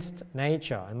against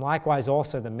nature, and likewise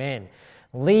also the men,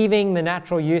 leaving the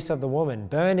natural use of the woman,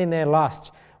 burned in their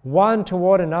lust, one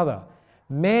toward another,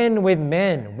 men with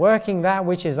men, working that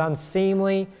which is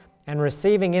unseemly, and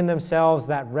receiving in themselves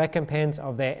that recompense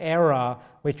of their error,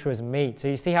 which was meat." So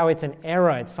you see how it's an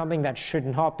error, it's something that should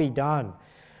not be done.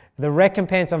 "The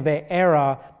recompense of their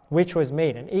error, which was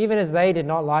meat. And even as they did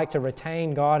not like to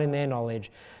retain God in their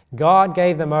knowledge, God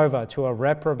gave them over to a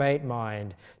reprobate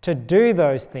mind to do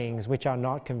those things which are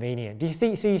not convenient." Do you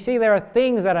see? So you see, there are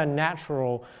things that are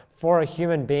natural for a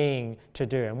human being to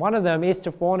do. And one of them is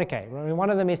to fornicate. I mean,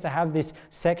 one of them is to have this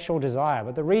sexual desire.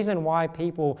 But the reason why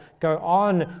people go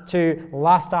on to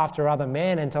lust after other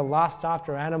men and to lust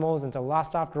after animals and to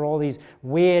lust after all these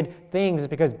weird things is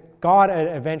because God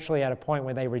eventually, at a point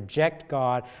where they reject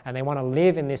God and they want to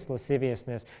live in this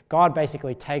lasciviousness, God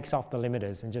basically takes off the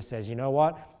limiters and just says, you know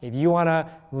what? If you want to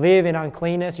live in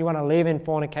uncleanness, you want to live in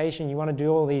fornication, you want to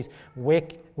do all these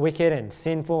wicked and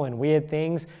sinful and weird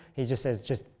things, he just says,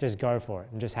 just go for it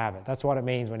and just have it. That's what it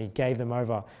means when he gave them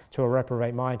over to a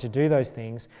reprobate mind to do those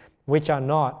things which are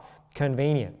not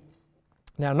convenient.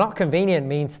 Now, not convenient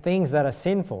means things that are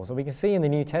sinful. So we can see in the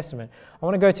New Testament. I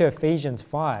want to go to Ephesians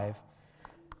 5.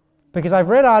 Because I've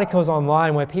read articles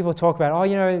online where people talk about, oh,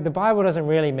 you know, the Bible doesn't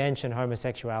really mention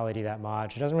homosexuality that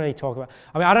much. It doesn't really talk about,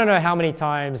 I mean, I don't know how many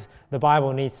times the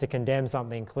Bible needs to condemn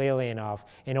something clearly enough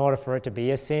in order for it to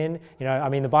be a sin. You know, I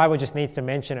mean, the Bible just needs to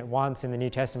mention it once in the New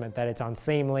Testament that it's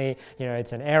unseemly, you know,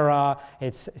 it's an error,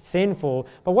 it's sinful.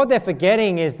 But what they're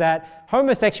forgetting is that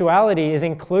homosexuality is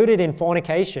included in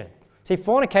fornication. See,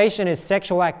 fornication is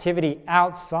sexual activity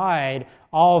outside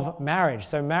of marriage.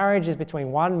 So marriage is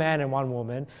between one man and one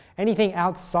woman. Anything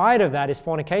outside of that is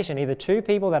fornication, either two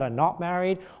people that are not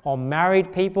married or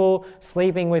married people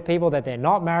sleeping with people that they're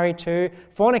not married to.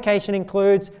 Fornication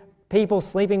includes people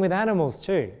sleeping with animals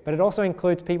too, but it also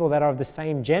includes people that are of the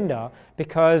same gender,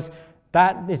 because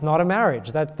that is not a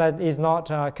marriage. That is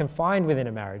not confined within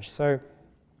a marriage. So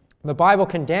the Bible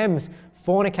condemns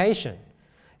fornication.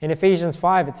 In Ephesians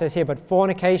 5 it says here, but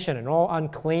fornication and all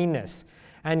uncleanness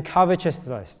and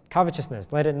covetousness,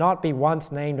 let it not be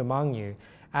once named among you,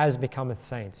 as becometh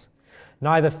saints.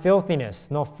 Neither filthiness,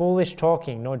 nor foolish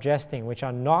talking, nor jesting, which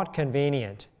are not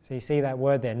convenient. So you see that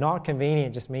word there, not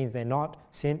convenient, just means they're not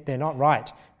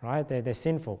right? They're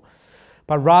sinful.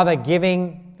 But rather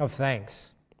giving of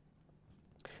thanks.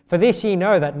 For this ye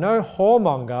know that no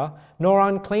whoremonger nor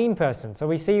unclean person. So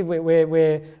we see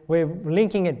we're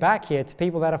linking it back here to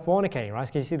people that are fornicating, right?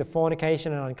 Because you see the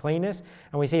fornication and uncleanness,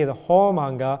 and we see the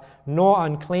whoremonger nor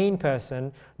unclean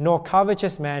person nor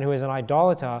covetous man who is an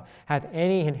idolater hath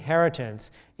any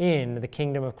inheritance in the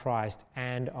kingdom of Christ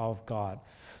and of God.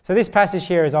 So this passage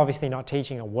here is obviously not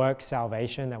teaching a work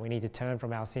salvation, that we need to turn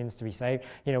from our sins to be saved.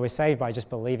 You know, we're saved by just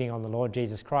believing on the Lord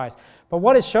Jesus Christ. But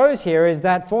what it shows here is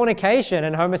that fornication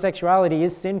and homosexuality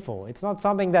is sinful. It's not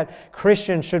something that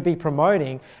Christians should be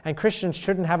promoting, and Christians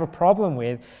shouldn't have a problem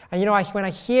with. And you know, when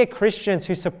I hear Christians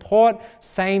who support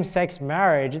same-sex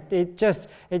marriage, it's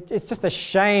just a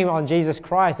shame on Jesus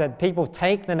Christ that people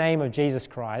take the name of Jesus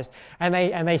Christ and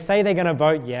they say they're going to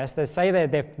vote yes. They say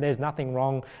that there's nothing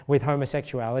wrong with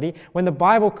homosexuality, when the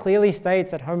Bible clearly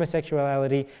states that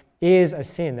homosexuality is a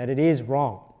sin, that it is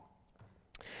wrong.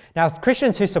 Now,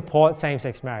 Christians who support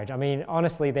same-sex marriage, I mean,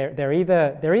 honestly, they're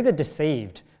either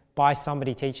deceived by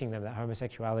somebody teaching them that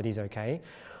homosexuality is okay,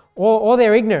 or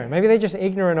they're ignorant. Maybe they're just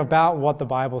ignorant about what the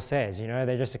Bible says. You know,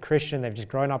 they're just a Christian, they've just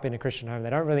grown up in a Christian home, they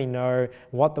don't really know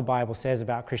what the Bible says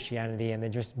about Christianity, and they're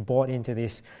just bought into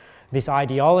this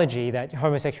ideology that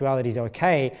homosexuality is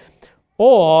okay,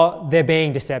 or they're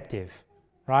being deceptive.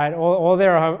 Right? Or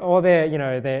they're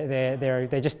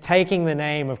just taking the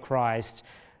name of Christ,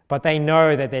 but they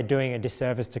know that they're doing a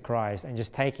disservice to Christ and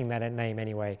just taking that name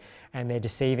anyway, and they're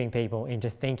deceiving people into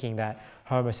thinking that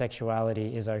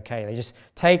homosexuality is okay. They just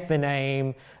take the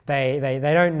name, they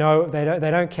don't know, they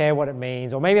don't care what it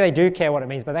means, or maybe they do care what it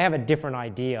means, but they have a different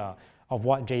idea of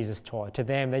what Jesus taught. To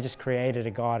them, they just created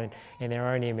a God in their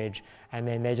own image, and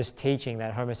then they're just teaching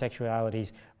that homosexuality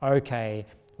is okay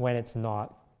when it's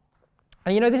not.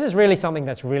 And you know, this is really something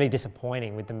that's really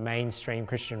disappointing with the mainstream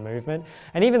Christian movement,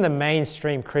 and even the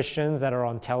mainstream Christians that are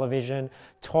on television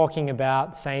talking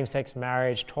about same-sex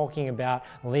marriage, talking about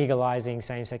legalizing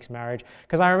same-sex marriage.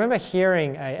 Because I remember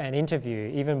hearing an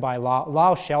interview, even by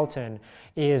Lyle Shelton,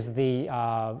 he's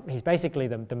basically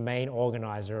the main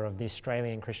organizer of the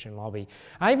Australian Christian lobby.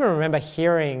 I even remember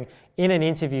hearing in an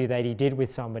interview that he did with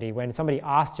somebody, when somebody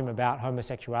asked him about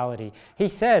homosexuality, he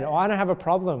said, "Oh, I don't have a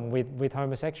problem with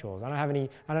homosexuals. I don't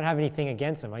have anything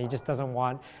against them. He just doesn't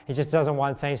want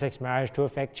same-sex marriage to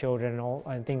affect children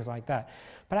and things like that."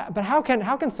 But how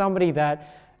can somebody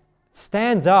that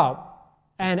stands up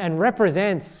and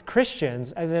represents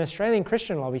Christians as an Australian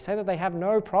Christian lobby say that they have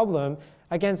no problem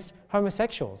against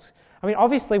homosexuals? I mean,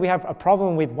 obviously we have a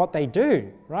problem with what they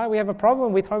do, right? We have a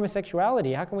problem with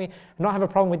homosexuality. How can we not have a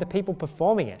problem with the people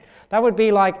performing it? That would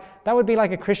be like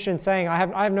a Christian saying, I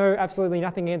have absolutely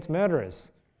nothing against murderers.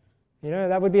 You know,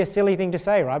 that would be a silly thing to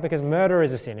say, right? Because murder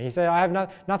is a sin. He said, I have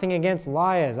nothing against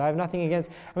liars. I have nothing against...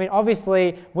 I mean,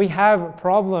 obviously, we have a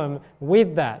problem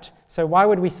with that. So why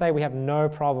would we say we have no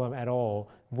problem at all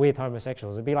with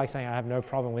homosexuals? It'd be like saying I have no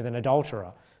problem with an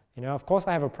adulterer. You know, of course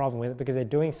I have a problem with it because they're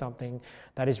doing something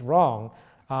that is wrong.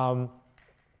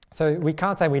 So we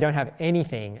can't say we don't have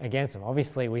anything against them.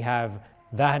 Obviously, we have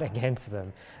that against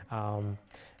them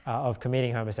of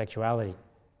committing homosexuality.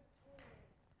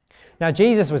 Now,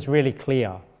 Jesus was really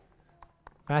clear.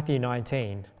 Matthew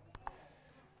 19.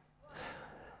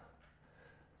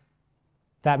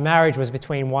 That marriage was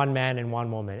between one man and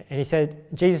one woman. And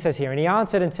Jesus says here, and he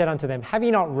answered and said unto them, have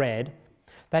ye not read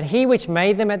that he which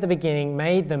made them at the beginning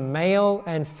made them male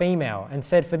and female, and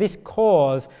said, for this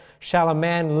cause shall a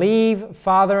man leave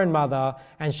father and mother,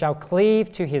 and shall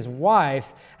cleave to his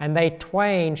wife, and they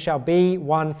twain shall be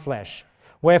one flesh.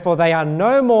 Wherefore they are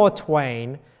no more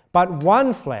twain, but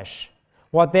one flesh.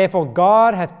 What therefore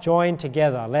God hath joined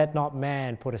together, let not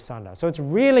man put asunder. So it's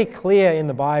really clear in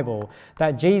the Bible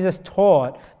that Jesus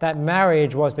taught that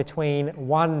marriage was between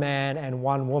one man and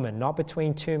one woman, not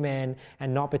between two men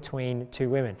and not between two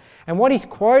women. And what he's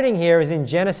quoting here is in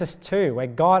Genesis 2, where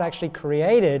God actually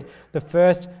created the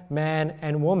first man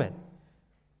and woman.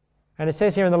 And it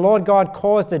says here, and the Lord God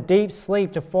caused a deep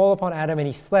sleep to fall upon Adam, and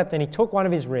he slept, and he took one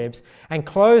of his ribs and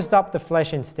closed up the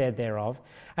flesh instead thereof.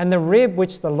 And the rib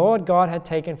which the Lord God had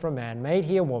taken from man made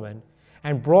he a woman,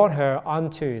 and brought her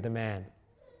unto the man.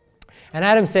 And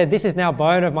Adam said, this is now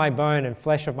bone of my bone and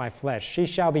flesh of my flesh. She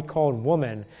shall be called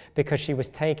woman, because she was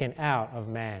taken out of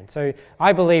man. So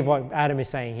I believe what Adam is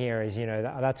saying here is,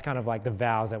 that's kind of like the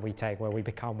vows that we take, where we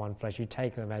become one flesh. You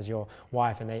take them as your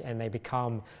wife, and they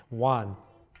become one.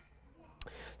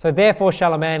 So therefore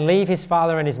shall a man leave his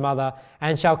father and his mother,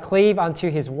 and shall cleave unto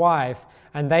his wife,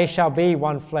 and they shall be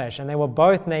one flesh. And they were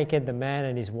both naked, the man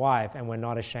and his wife, and were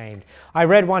not ashamed. I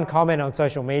read one comment on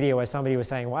social media where somebody was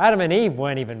saying, well, Adam and Eve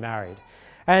weren't even married.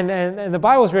 And the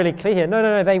Bible's really clear here.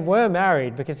 No, they were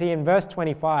married, because in verse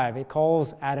 25, it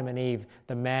calls Adam and Eve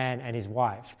the man and his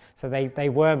wife. So they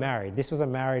were married. This was a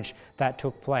marriage that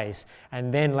took place.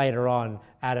 And then later on,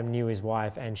 Adam knew his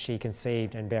wife, and she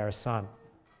conceived and bare a son.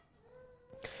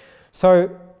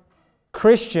 So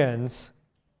Christians,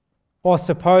 or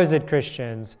supposed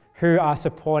Christians, who are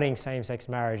supporting same-sex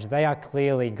marriage, they are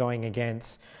clearly going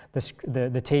against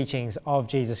the teachings of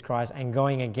Jesus Christ and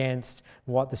going against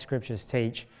what the Scriptures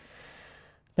teach.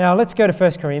 Now let's go to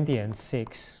 1 Corinthians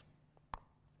 6.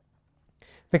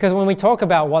 Because when we talk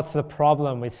about what's the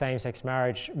problem with same-sex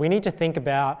marriage, we need to think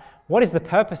about what is the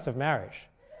purpose of marriage.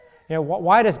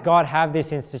 Why does God have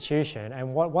this institution,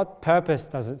 and what purpose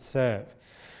does it serve?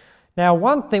 Now,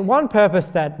 one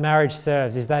purpose that marriage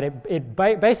serves is that it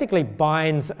basically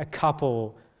binds a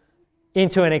couple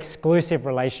into an exclusive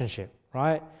relationship,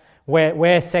 right?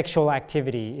 Where sexual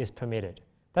activity is permitted.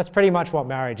 That's pretty much what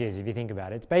marriage is, if you think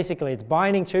about it. It's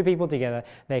binding two people together.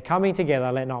 They're coming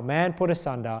together. Let not man put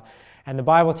asunder. And the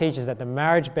Bible teaches that the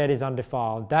marriage bed is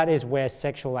undefiled. That is where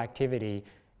sexual activity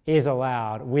is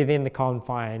allowed within the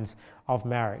confines of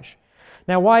marriage.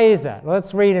 Now, why is that?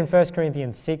 Let's read in 1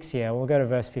 Corinthians 6 here. We'll go to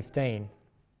verse 15.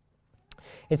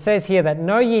 It says here that,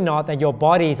 know ye not that your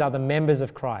bodies are the members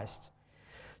of Christ?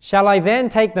 Shall I then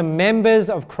take the members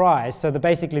of Christ, so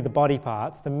basically the body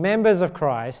parts, the members of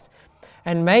Christ,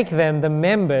 and make them the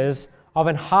members of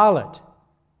an harlot?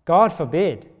 God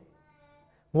forbid.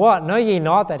 What? Know ye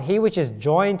not that he which is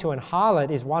joined to an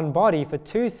harlot is one body, for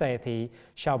two, saith he,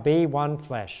 shall be one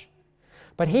flesh.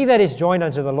 But he that is joined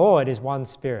unto the Lord is one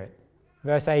spirit.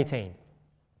 Verse 18,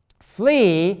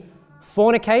 flee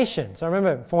fornication. So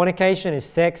remember, fornication is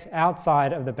sex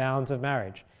outside of the bounds of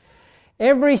marriage.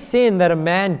 Every sin that a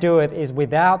man doeth is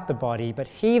without the body, but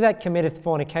he that committeth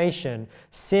fornication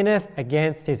sinneth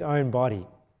against his own body.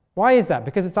 Why is that?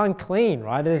 Because it's unclean,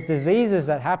 right? There's diseases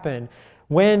that happen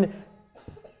when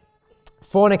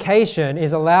fornication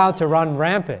is allowed to run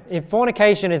rampant. If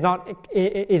fornication is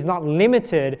not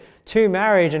limited to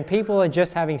marriage and people are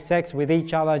just having sex with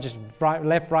each other, just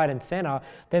left, right, and center,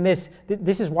 then this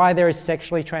is why there is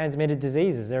sexually transmitted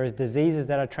diseases. There is diseases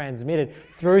that are transmitted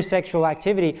through sexual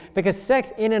activity, because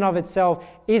sex in and of itself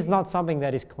is not something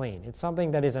that is clean. It's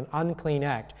something that is an unclean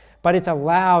act, but it's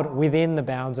allowed within the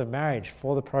bounds of marriage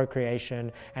for the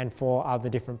procreation and for other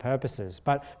different purposes.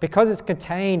 But because it's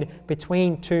contained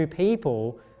between two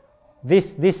people,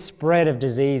 this spread of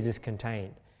disease is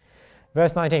contained.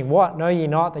 Verse 19, what? Know ye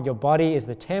not that your body is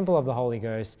the temple of the Holy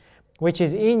Ghost, which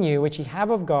is in you, which ye have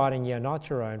of God, and ye are not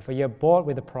your own, for ye are bought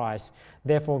with a price.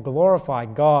 Therefore glorify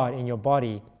God in your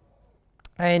body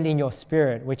and in your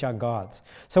spirit, which are God's.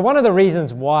 So one of the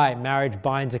reasons why marriage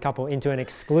binds a couple into an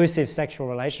exclusive sexual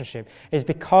relationship is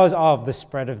because of the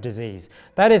spread of disease.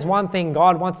 That is one thing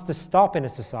God wants to stop in a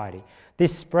society,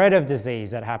 this spread of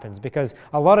disease that happens, because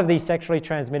a lot of these sexually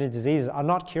transmitted diseases are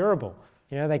not curable.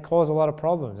 They cause a lot of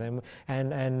problems,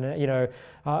 and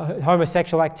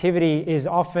homosexual activity is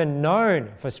often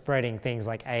known for spreading things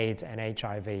like AIDS and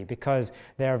HIV, because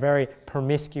they're a very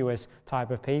promiscuous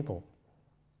type of people.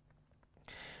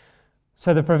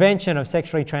 So the prevention of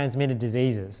sexually transmitted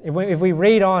diseases. If we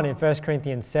read on in 1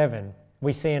 Corinthians 7,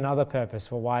 we see another purpose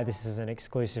for why this is an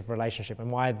exclusive relationship,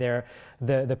 and why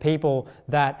the people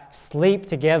that sleep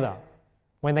together,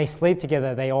 when they sleep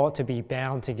together, they ought to be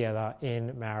bound together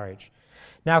in marriage.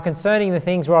 Now concerning the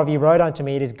things whereof ye wrote unto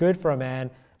me, it is good for a man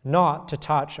not to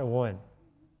touch a woman.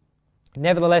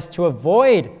 Nevertheless, to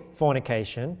avoid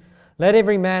fornication, let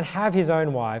every man have his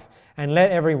own wife, and let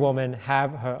every woman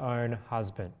have her own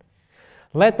husband.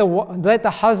 Let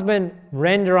the husband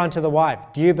render unto the wife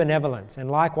due benevolence,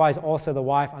 and likewise also the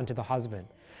wife unto the husband.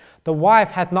 The wife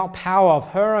hath not power of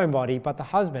her own body, but the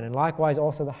husband, and likewise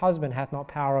also the husband hath not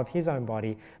power of his own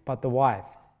body, but the wife.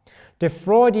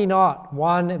 Defraud ye not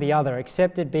one the other,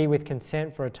 except it be with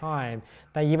consent for a time,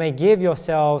 that ye may give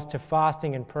yourselves to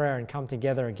fasting and prayer, and come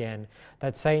together again,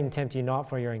 that Satan tempt you not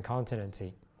for your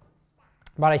incontinency.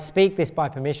 But I speak this by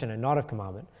permission, and not of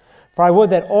commandment. For I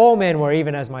would that all men were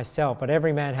even as myself, but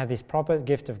every man have this proper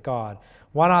gift of God,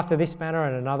 one after this manner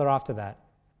and another after that.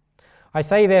 I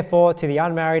say therefore to the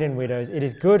unmarried and widows, it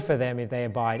is good for them if they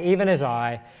abide, even as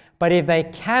I, but if they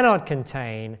cannot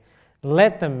contain,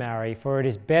 let them marry, for it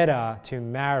is better to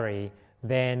marry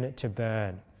than to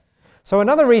burn. So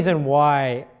another reason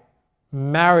why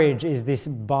marriage is this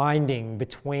binding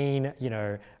between,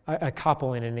 a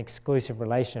couple in an exclusive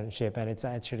relationship, and it's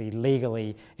actually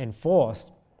legally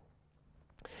enforced,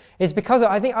 is because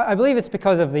I believe it's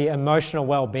because of the emotional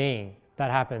well-being that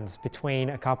happens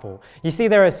between a couple. You see,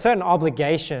 there are certain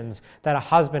obligations that a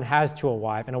husband has to a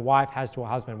wife and a wife has to a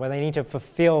husband, where they need to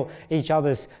fulfill each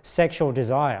other's sexual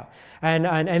desire.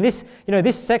 And this,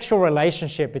 this sexual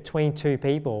relationship between two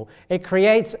people, it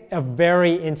creates a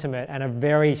very intimate and a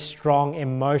very strong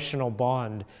emotional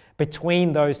bond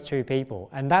between those two people.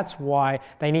 And that's why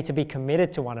they need to be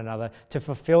committed to one another to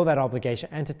fulfill that obligation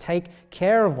and to take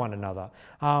care of one another.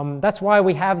 That's why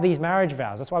we have these marriage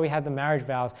vows. That's why we have the marriage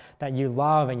vows that you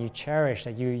love and you cherish,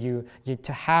 that you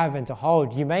to have and to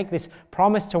hold. You make this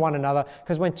promise to one another,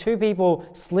 because when two people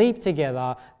sleep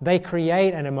together, they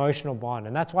create an emotional bond.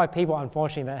 And that's why people,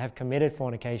 unfortunately, that have committed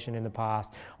fornication in the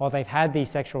past, or they've had these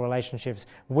sexual relationships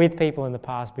with people in the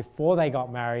past before they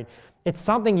got married, it's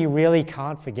something you really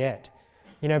can't forget,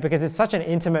 because it's such an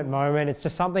intimate moment. It's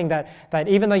just something that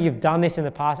even though you've done this in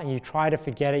the past and you try to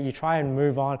forget it, you try and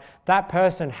move on, that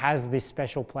person has this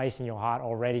special place in your heart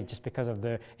already just because of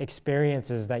the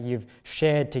experiences that you've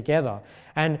shared together.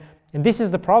 And this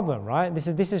is the problem, right?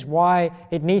 This is why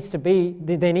there needs to be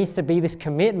this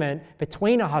commitment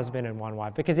between a husband and one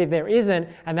wife. Because if there isn't,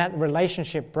 and that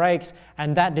relationship breaks,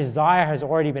 and that desire has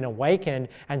already been awakened,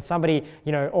 and somebody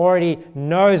already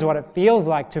knows what it feels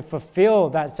like to fulfill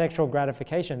that sexual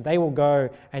gratification, they will go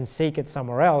and seek it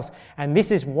somewhere else. And this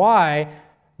is why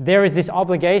there is this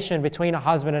obligation between a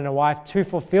husband and a wife to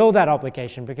fulfill that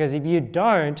obligation, because if you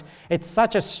don't, it's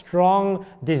such a strong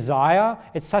desire,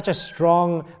 it's such a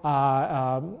strong,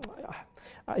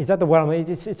 is that the word?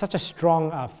 It's such a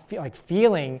strong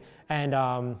feeling,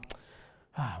 and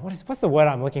what's the word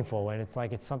I'm looking for when it's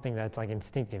something that's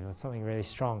instinctive, it's something really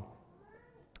strong,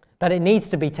 that it needs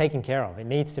to be taken care of. It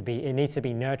needs to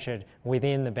be nurtured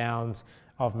within the bounds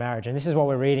of marriage. And this is what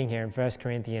we're reading here in 1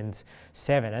 Corinthians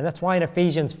 7. And that's why in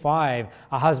Ephesians 5,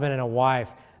 a husband and a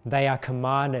wife, they are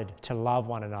commanded to love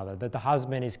one another. That the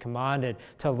husband is commanded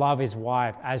to love his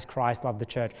wife as Christ loved the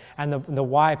church. And the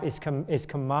wife is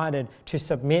commanded to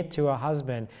submit to her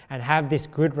husband and have this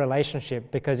good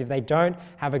relationship, because if they don't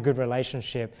have a good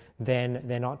relationship, then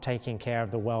they're not taking care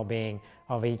of the well-being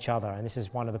of each other. And this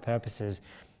is one of the purposes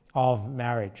of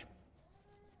marriage.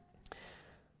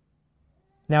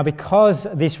 Now, because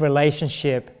this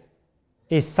relationship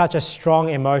is such a strong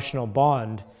emotional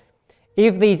bond,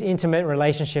 if these intimate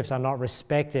relationships are not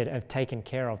respected and taken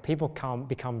care of, people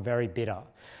become very bitter.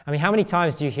 I mean, how many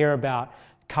times do you hear about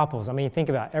couples? I mean, think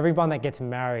about it. Everyone that gets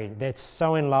married, they're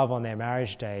so in love on their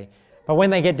marriage day, but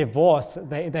when they get divorced,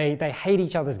 they hate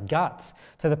each other's guts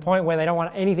to the point where they don't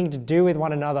want anything to do with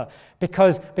one another,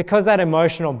 because that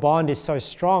emotional bond is so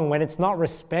strong. When it's not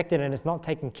respected and it's not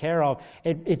taken care of,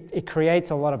 it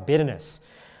creates a lot of bitterness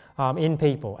in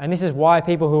people. And this is why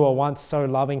people who were once so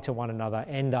loving to one another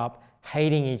end up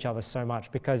hating each other so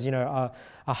much, because a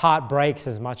heart breaks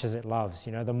as much as it loves.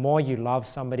 The more you love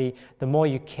somebody, the more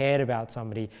you cared about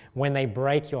somebody, when they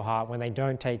break your heart, when they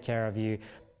don't take care of you,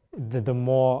 the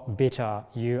more bitter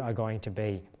you are going to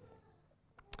be.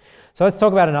 So let's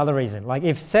talk about another reason.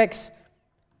 If sex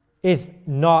is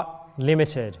not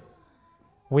limited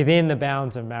within the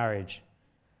bounds of marriage,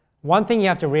 one thing you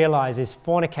have to realize is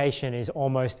fornication is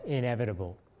almost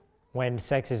inevitable when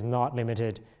sex is not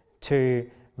limited to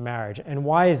marriage. And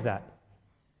why is that?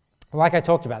 Like I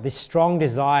talked about, this strong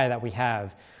desire that we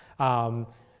have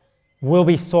will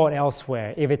be sought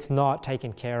elsewhere if it's not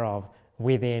taken care of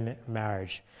within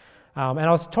marriage. And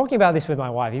I was talking about this with my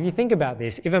wife. If you think about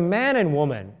this, if a man and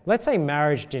woman, let's say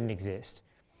marriage didn't exist,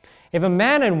 if a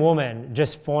man and woman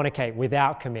just fornicate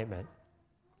without commitment,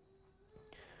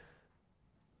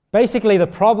 basically the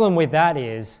problem with that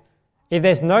is, if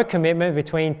there's no commitment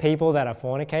between people that are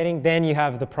fornicating, then you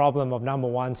have the problem of, number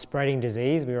one, spreading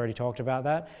disease. We already talked about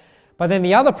that. But then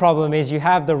the other problem is you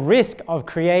have the risk of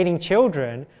creating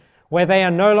children where they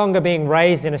are no longer being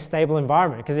raised in a stable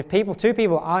environment. Because if two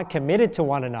people aren't committed to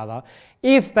one another,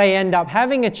 if they end up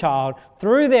having a child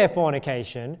through their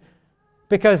fornication,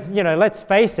 because, let's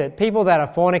face it, people that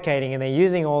are fornicating and they're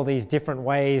using all these different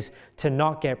ways to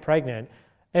not get pregnant,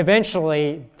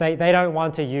 eventually they don't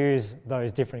want to use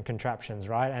those different contraptions,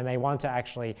 right? And they want to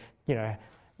actually,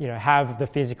 have the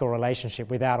physical relationship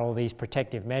without all these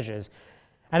protective measures.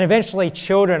 And eventually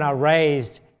children are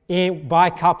raised by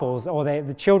couples, or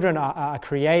the children are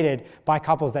created by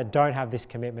couples that don't have this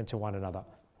commitment to one another.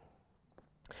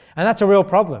 And that's a real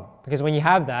problem, because when you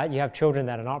have that, you have children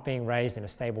that are not being raised in a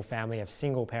stable family, you have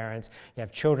single parents, you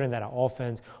have children that are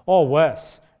orphans, or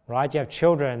worse, right? You have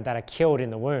children that are killed in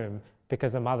the womb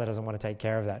because the mother doesn't want to take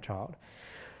care of that child.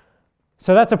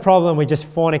 So that's a problem with just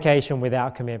fornication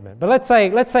without commitment. But let's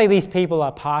say these people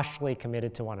are partially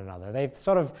committed to one another. They've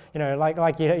sort of,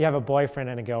 like you have a boyfriend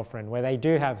and a girlfriend where they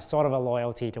do have sort of a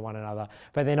loyalty to one another,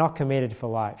 but they're not committed for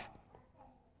life.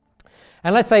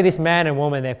 And let's say this man and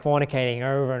woman, they're fornicating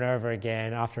over and over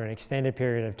again after an extended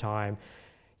period of time.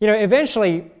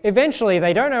 Eventually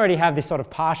they don't already have this sort of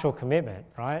partial commitment,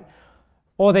 right?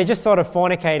 Or they're just sort of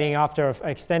fornicating after an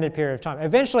extended period of time.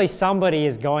 Eventually somebody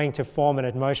is going to form an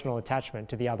emotional attachment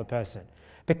to the other person.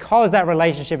 Because that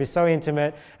relationship is so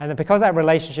intimate and because that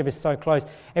relationship is so close,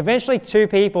 eventually two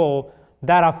people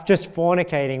that are just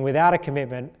fornicating without a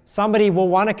commitment, somebody will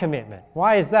want a commitment.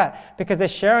 Why is that? Because they're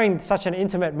sharing such an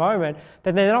intimate moment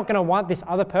that they're not going to want this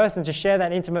other person to share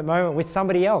that intimate moment with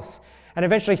somebody else. And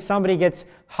eventually somebody gets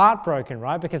heartbroken,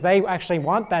 right? Because they actually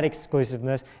want that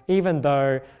exclusiveness, even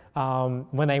though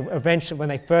when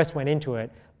they first went into it,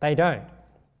 they don't.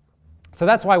 So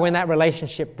that's why when that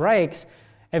relationship breaks,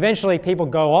 eventually people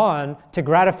go on to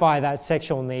gratify that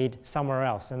sexual need somewhere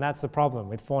else. And that's the problem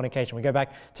with fornication. We go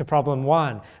back to problem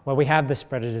 1, where we have the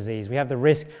spread of disease. We have the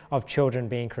risk of children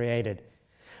being created.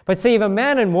 But see, if a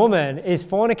man and woman is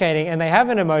fornicating and they have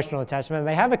an emotional attachment and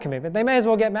they have a commitment, they may as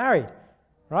well get married,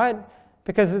 right?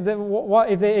 Because if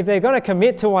they're going to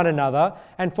commit to one another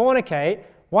and fornicate,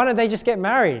 why don't they just get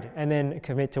married and then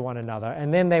commit to one another?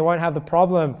 And then they won't have the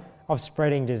problem of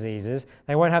spreading diseases.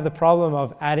 They won't have the problem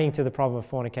of adding to the problem of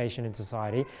fornication in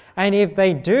society. And if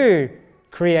they do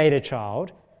create a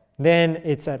child, then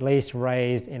it's at least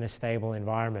raised in a stable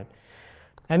environment.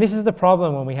 And this is the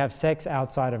problem when we have sex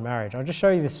outside of marriage. I'll just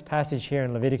show you this passage here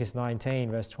in Leviticus 19,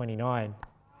 verse 29.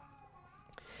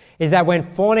 Is that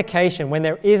when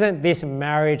there isn't this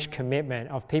marriage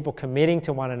commitment of people committing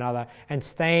to one another and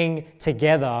staying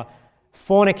together,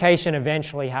 fornication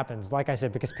eventually happens, like I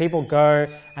said, because people go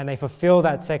and they fulfill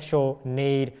that sexual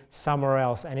need somewhere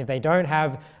else. And if they don't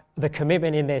have the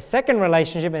commitment in their second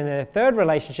relationship and their third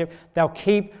relationship, they'll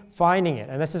keep finding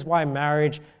it. And this is why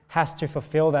marriage has to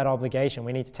fulfill that obligation.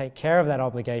 We need to take care of that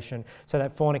obligation so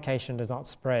that fornication does not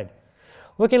spread.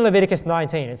 Look in Leviticus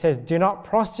 19. It says, "Do not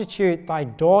prostitute thy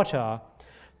daughter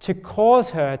to cause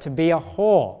her to be a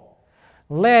whore,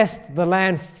 lest the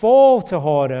land fall to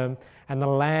whoredom and the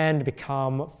land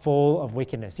become full of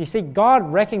wickedness." You see, God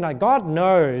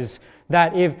knows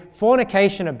that if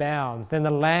fornication abounds, then the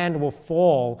land will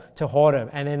fall to whoredom,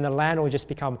 and then the land will just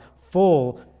become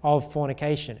full of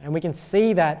fornication. And we can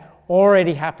see that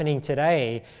already happening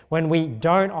today when we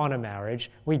don't honor marriage,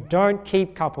 we don't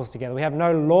keep couples together, we have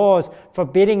no laws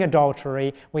forbidding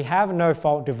adultery, we have no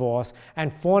fault divorce,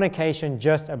 and fornication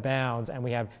just abounds, and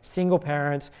we have single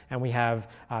parents, and we have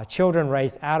children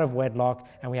raised out of wedlock,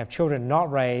 and we have children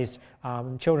not raised,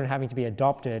 children having to be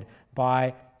adopted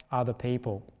by other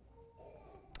people.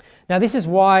 Now, this is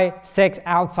why sex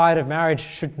outside of marriage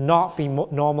should not be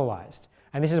normalized.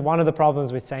 And this is one of the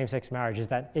problems with same-sex marriage, is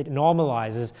that it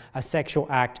normalizes a sexual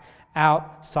act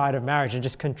outside of marriage and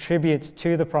just contributes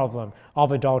to the problem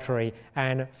of adultery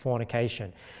and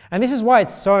fornication. And this is why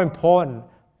it's so important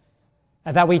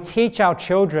that we teach our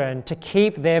children to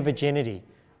keep their virginity.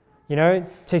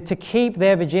 To keep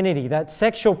their virginity, that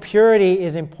sexual purity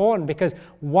is important, because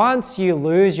once you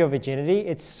lose your virginity,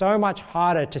 it's so much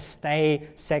harder to stay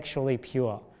sexually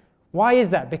pure. Why is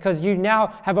that? Because you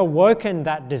now have awoken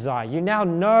that desire. You now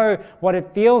know what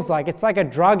it feels like. It's like a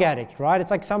drug addict, right?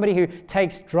 It's like somebody who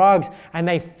takes drugs and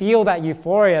they feel that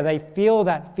euphoria, they feel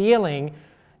that feeling.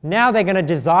 Now they're going to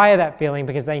desire that feeling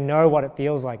because they know what it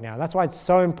feels like now. That's why it's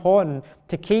so important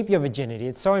to keep your virginity.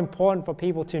 It's so important for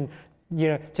people to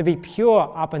be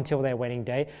pure up until their wedding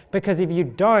day, because if you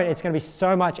don't, it's going to be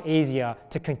so much easier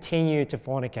to continue to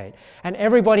fornicate. And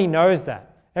everybody knows that.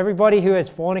 Everybody who has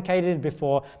fornicated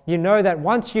before, you know that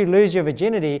once you lose your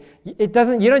virginity, you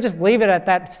don't just leave it at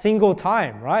that single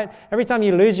time, right? Every time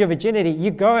you lose your virginity,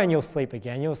 you go and you'll sleep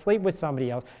again. You'll sleep with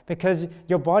somebody else because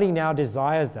your body now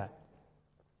desires that.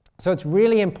 So it's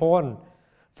really important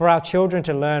for our children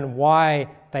to learn why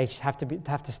they have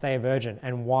to stay a virgin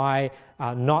and why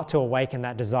not to awaken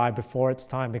that desire before it's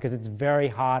time, because it's very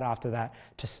hard after that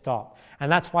to stop. And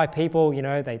that's why people,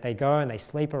 they go and they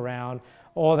sleep around,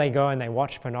 or they go and they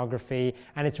watch pornography,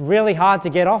 and it's really hard to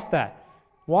get off that.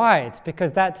 Why? It's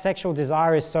because that sexual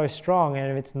desire is so strong,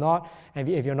 and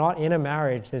if you're not in a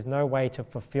marriage, there's no way to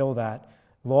fulfill that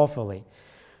lawfully.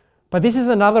 But this is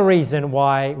another reason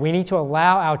why we need to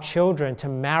allow our children to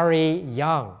marry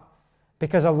young.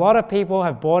 Because a lot of people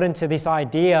have bought into this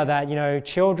idea that,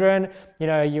 children,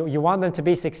 you want them to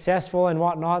be successful and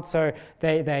whatnot, so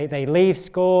they leave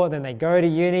school, then they go to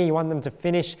uni, you want them to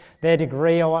finish their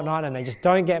degree or whatnot, and they just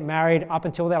don't get married up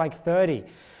until they're like 30.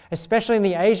 Especially in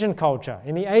the Asian culture.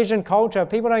 In the Asian culture,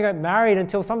 people don't get married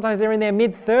until sometimes they're in their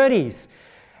mid-30s.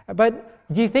 But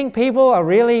do you think people are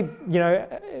really,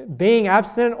 being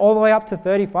abstinent all the way up to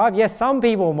 35? Yes, some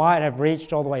people might have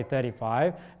reached all the way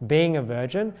 35, being a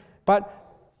virgin,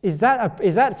 but is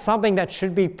that something that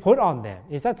should be put on them?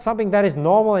 Is that something that is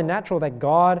normal and natural that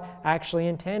God actually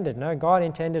intended? No, God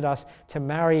intended us to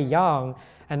marry young,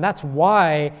 and that's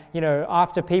why,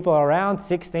 after people are around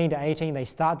 16 to 18, they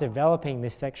start developing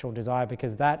this sexual desire,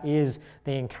 because that is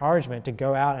the encouragement to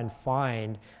go out and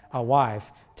find a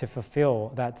wife to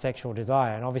fulfill that sexual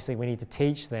desire. And obviously we need to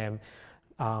teach them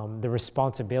the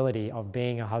responsibility of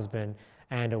being a husband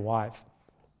and a wife.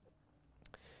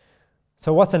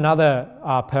 So what's another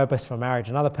purpose for marriage?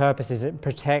 Another purpose is it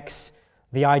protects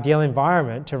the ideal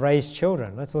environment to raise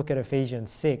children. Let's look at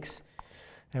Ephesians 6,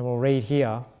 and we'll read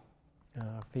here,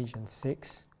 Ephesians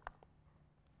 6.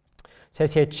 It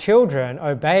says here, "Children,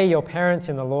 obey your parents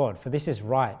in the Lord, for this is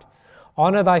right.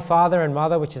 Honor thy father and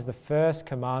mother, which is the first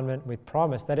commandment with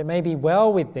promise, that it may be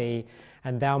well with thee,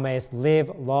 and thou mayest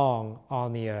live long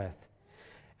on the earth.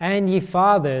 And ye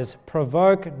fathers,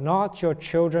 provoke not your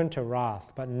children to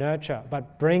wrath,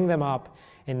 but bring them up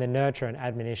in the nurture and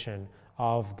admonition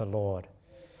of the Lord."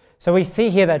 So we see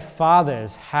here that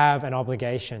fathers have an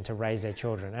obligation to raise their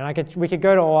children. And we could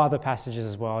go to all other passages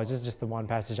as well. This is just the one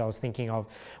passage I was thinking of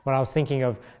when I was thinking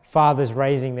of fathers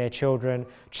raising their children,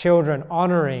 children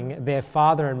honoring their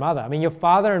father and mother. I mean, your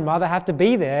father and mother have to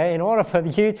be there in order for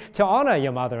you to honor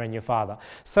your mother and your father.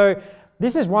 So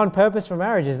this is one purpose for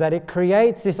marriage, is that it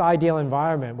creates this ideal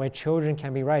environment where children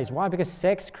can be raised. Why? Because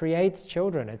sex creates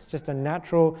children. It's just a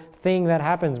natural thing that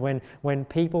happens when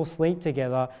people sleep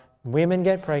together. Women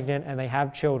get pregnant and they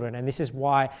have children, and this is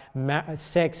why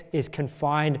sex is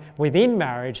confined within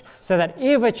marriage, so that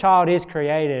if a child is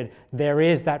created, there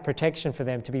is that protection for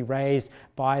them to be raised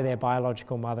by their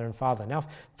biological mother and father. Now,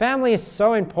 family is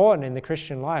so important in the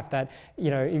Christian life that,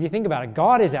 if you think about it,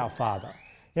 God is our Father.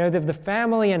 The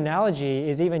family analogy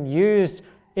is even used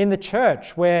in the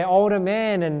church, where older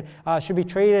men should be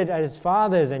treated as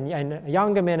fathers, and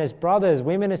younger men as brothers,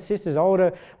 women as sisters,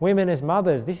 older women as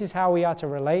mothers. This is how we are to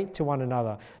relate to one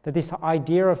another, that this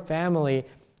idea of family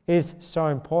is so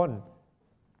important.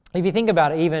 If you think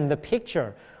about it, even the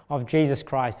picture of Jesus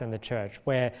Christ and the church,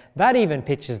 where that even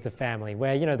pictures the family,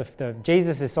 where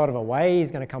Jesus is sort of away, he's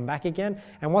going to come back again.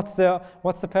 And what's the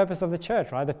purpose of the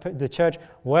church, right? The church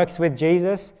works with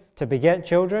Jesus to beget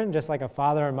children, just like a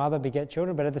father and mother beget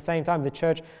children, but at the same time, the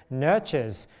church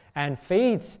nurtures and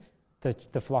feeds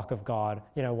the flock of God,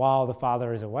 while the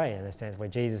Father is away, in a sense, where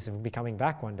Jesus will be coming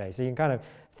back one day. So you can kind of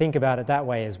think about it that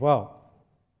way as well.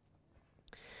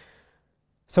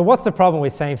 So what's the problem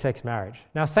with same-sex marriage?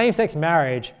 Now, same-sex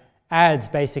marriage adds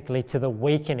basically to the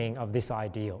weakening of this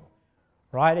ideal,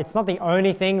 right? It's not the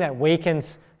only thing that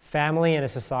weakens family in a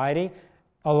society,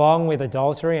 along with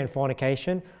adultery and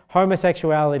fornication.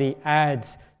 Homosexuality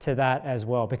adds to that as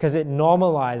well, because it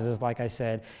normalizes, like I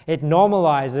said, it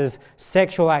normalizes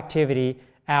sexual activity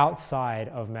outside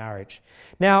of marriage.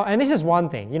 Now, and this is one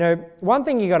thing, one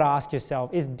thing you got to ask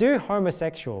yourself is, do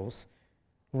homosexuals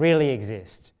really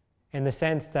exist? In the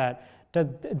sense that,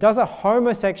 does a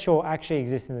homosexual actually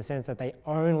exist in the sense that they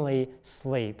only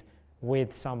sleep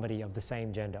with somebody of the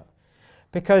same gender?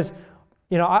 Because,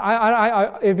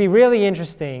 it'd be really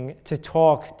interesting to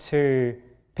talk to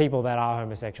people that are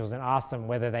homosexuals and ask them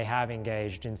whether they have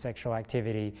engaged in sexual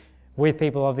activity with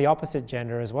people of the opposite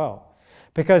gender as well.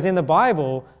 Because in the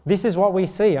Bible, this is what we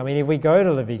see. I mean, if we go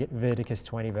to Leviticus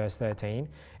 20, verse 13,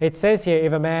 it says here,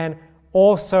 "If a man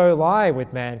also lie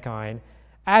with mankind,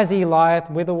 as he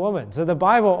lieth with a woman." So the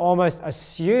Bible almost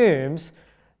assumes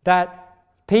that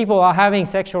people are having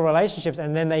sexual relationships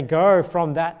and then they go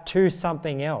from that to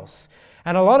something else.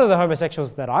 And a lot of the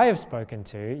homosexuals that I have spoken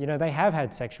to, you know, they have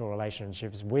had sexual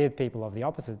relationships with people of the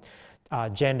opposite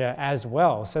gender as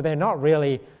well. So they're not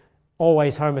really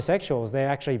always homosexuals. They're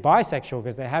actually bisexual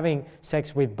because they're having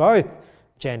sex with both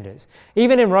genders.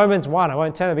 Even in Romans 1, I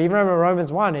won't tell them, but even in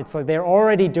Romans 1, it's like they're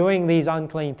already doing these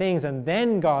unclean things and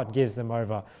then God gives them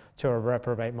over to a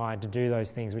reprobate mind to do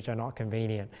those things which are not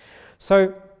convenient.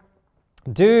 So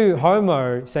do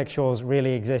homosexuals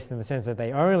really exist in the sense that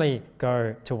they only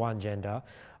go to one gender?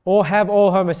 Or have all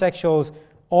homosexuals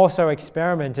also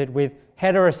experimented with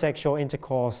heterosexual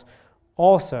intercourse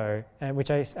also, and which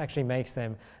actually makes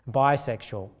them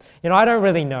bisexual? You know, I don't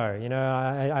really know. You know,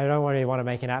 I don't really want to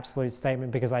make an absolute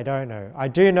statement because I don't know. I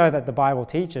do know that the Bible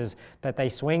teaches that they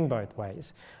swing both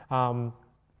ways.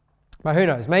 But who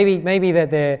knows? Maybe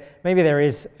there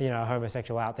is, you know, a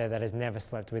homosexual out there that has never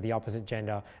slept with the opposite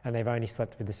gender and they've only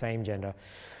slept with the same gender.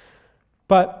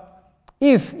 But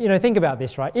if, you know, think about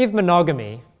this, right? If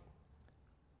monogamy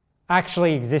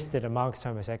actually existed amongst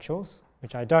homosexuals,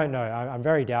 which I don't know, I'm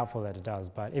very doubtful that it does,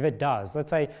 but if it does,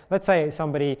 let's say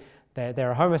somebody,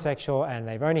 they're a homosexual and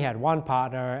they've only had one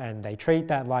partner and they treat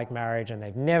that like marriage and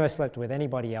they've never slept with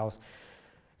anybody else.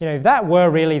 You know, if that were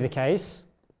really the case,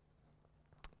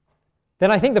 then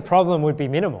I think the problem would be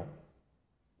minimal.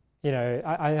 You know,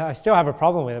 I still have a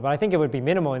problem with it, but I think it would be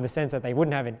minimal in the sense that they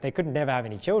couldn't never have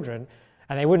any children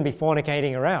and they wouldn't be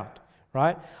fornicating around,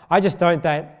 right? I just don't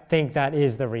think that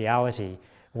is the reality,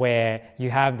 where you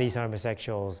have these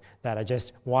homosexuals that are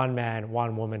just one man,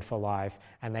 one woman for life,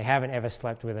 and they haven't ever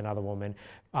slept with another woman,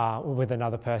 with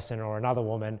another person or another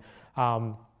woman.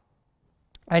 And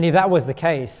if that was the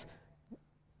case,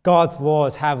 God's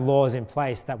laws have laws in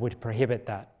place that would prohibit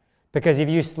that. Because if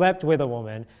you slept with a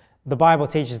woman, the Bible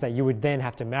teaches that you would then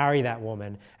have to marry that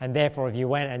woman, and therefore if you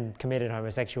went and committed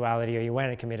homosexuality or you went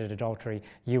and committed adultery,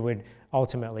 you would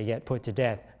ultimately get put to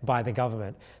death by the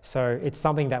government. So it's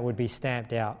something that would be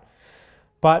stamped out.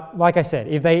 But like I said,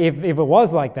 if it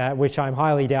was like that, which I'm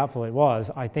highly doubtful it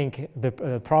was, I think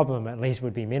the problem at least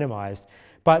would be minimized.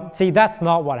 But see, that's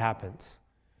not what happens.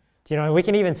 You know, we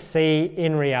can even see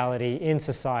in reality, in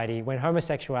society, when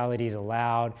homosexuality is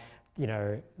allowed, you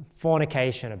know,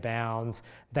 fornication abounds,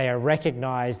 they are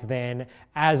recognized then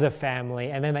as a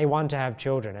family, and then they want to have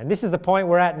children. And this is the point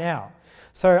we're at now.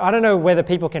 So I don't know whether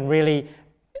people can really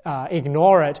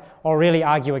ignore it or really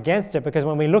argue against it, because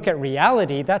when we look at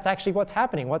reality, that's actually what's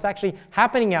happening. What's actually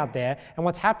happening out there and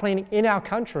what's happening in our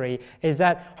country is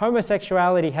that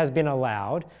homosexuality has been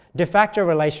allowed, de facto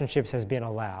relationships has been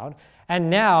allowed, and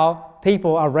now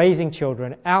people are raising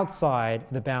children outside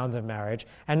the bounds of marriage.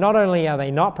 And not only are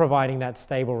they not providing that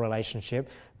stable relationship,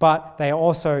 but they are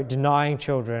also denying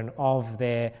children of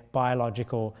their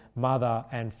biological mother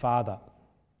and father.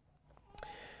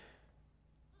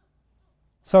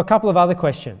 So a couple of other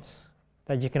questions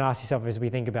that you can ask yourself as we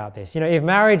think about this. You know, if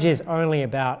marriage is only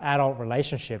about adult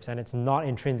relationships and it's not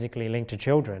intrinsically linked to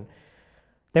children,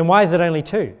 then why is it only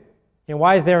two? You know,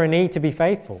 why is there a need to be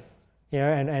faithful? You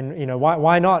know, and you know,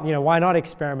 why not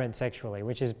experiment sexually,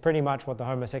 which is pretty much what the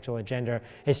homosexual agenda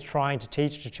is trying to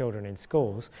teach to children in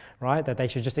schools, right? That they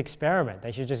should just experiment.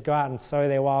 They should just go out and sow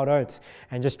their wild oats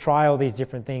and just try all these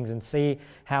different things and see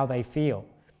how they feel.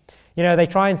 You know, they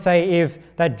try and say if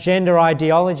that gender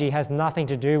ideology has nothing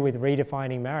to do with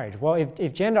redefining marriage. Well,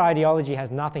 if gender ideology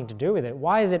has nothing to do with it,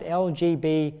 why is it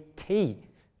LGBT,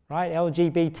 right?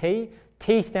 LGBT,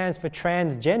 T stands for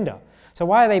transgender. So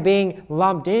why are they being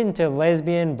lumped into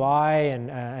lesbian, bi,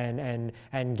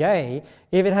 and gay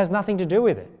if it has nothing to do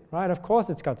with it, right? Of course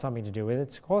it's got something to do with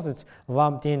it. Of course it's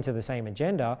lumped into the same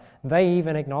agenda. They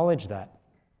even acknowledge that.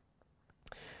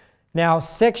 Now,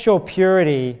 sexual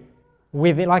purity,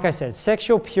 like I said,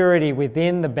 sexual purity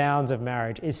within the bounds of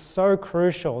marriage is so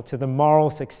crucial to the moral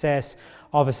success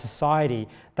of a society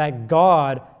that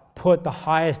God put the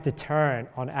highest deterrent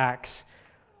on acts.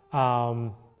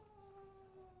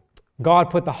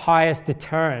 God put the highest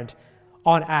deterrent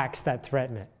on acts that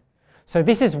threaten it. So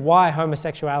this is why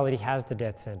homosexuality has the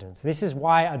death sentence. This is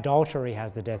why adultery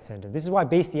has the death sentence. This is why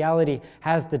bestiality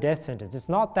has the death sentence. It's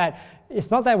not that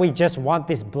we just want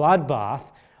this bloodbath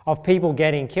of people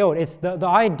getting killed. It's the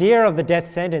idea of the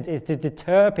death sentence is to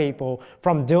deter people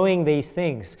from doing these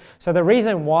things. So the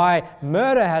reason why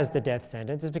murder has the death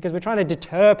sentence is because we're trying to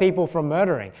deter people from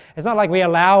murdering. It's not like we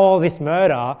allow all this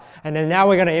murder and then now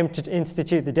we're going to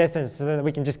institute the death sentence so that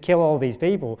we can just kill all these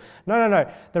people.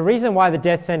 No. The reason why the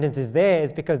death sentence is there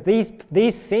is because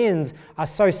these sins are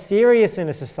so serious in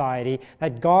a society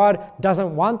that God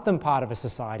doesn't want them part of a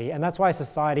society, and that's why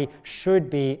society should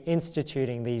be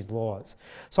instituting these laws.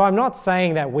 So I'm not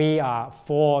saying that we are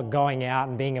for going out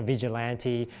and being a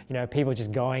vigilante, people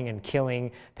just going and killing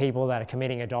people that are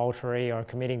committing adultery or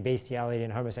committing bestiality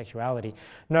and homosexuality.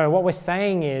 No, what we're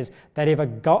saying is that if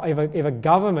a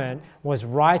government was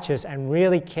righteous and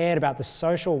really cared about the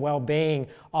social well-being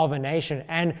of a nation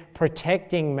and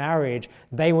protecting marriage,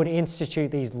 they would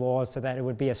institute these laws so that it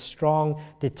would be a strong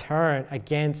deterrent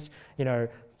against,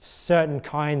 certain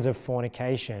kinds of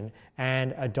fornication,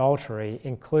 and adultery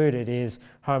included is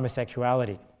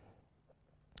homosexuality.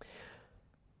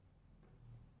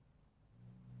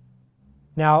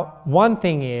 Now, one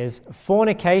thing is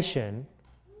fornication,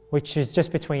 which is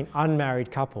just between unmarried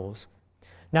couples.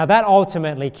 Now, that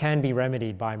ultimately can be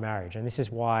remedied by marriage, and this is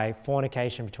why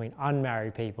fornication between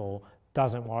unmarried people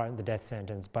doesn't warrant the death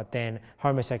sentence, but then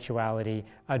homosexuality,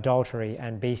 adultery,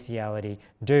 and bestiality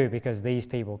do, because these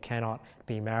people cannot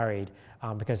be married,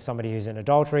 because somebody who's in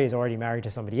adultery is already married to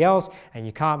somebody else, and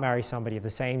you can't marry somebody of the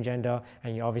same gender,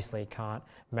 and you obviously can't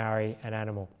marry an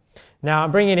animal. Now,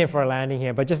 I'm bringing it in for a landing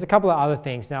here, but just a couple of other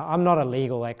things. Now, I'm not a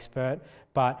legal expert,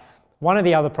 but one of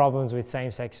the other problems with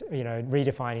same-sex,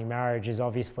 redefining marriage is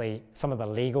obviously some of the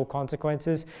legal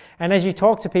consequences. And as you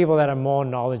talk to people that are more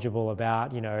knowledgeable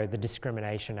about, the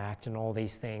Discrimination Act and all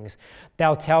these things,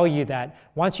 they'll tell you that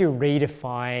once you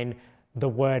redefine the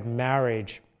word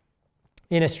marriage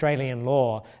in Australian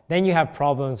law, then you have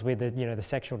problems with the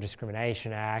Sexual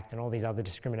Discrimination Act and all these other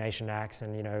discrimination acts,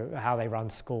 and how they run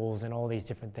schools and all these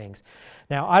different things.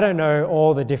 Now, I don't know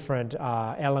all the different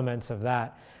elements of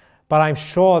that, but I'm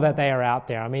sure that they are out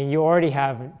there. I mean, you already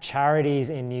have charities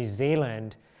in New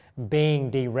Zealand being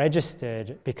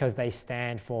deregistered because they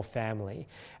stand for family.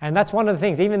 And that's one of the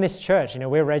things, even this church,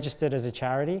 we're registered as a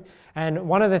charity. And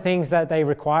one of the things that they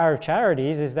require of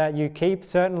charities is that you keep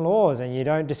certain laws and you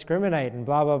don't discriminate and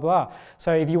blah, blah, blah.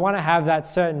 So if you want to have that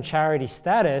certain charity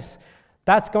status,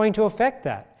 that's going to affect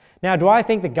that. Now, do I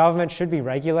think the government should be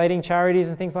regulating charities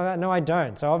and things like that? No, I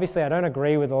don't. So obviously I don't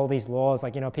agree with all these laws.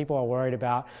 Like, people are worried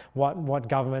about what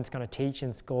government's going to teach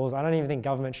in schools. I don't even think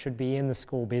government should be in the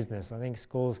school business. I think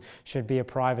schools should be a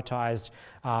privatized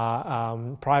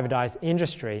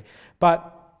industry.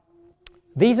 But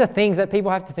these are things that people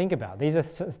have to think about. These are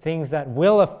things that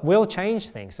will change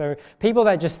things. So people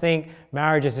that just think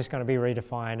marriage is just going to be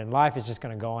redefined and life is just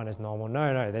going to go on as normal.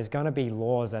 No, there's going to be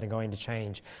laws that are going to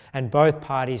change. And both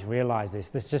parties realize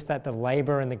this. It's just that the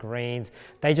Labor and the Greens,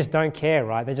 they just don't care,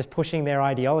 right? They're just pushing their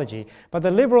ideology. But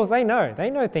the Liberals, they know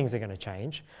things are going to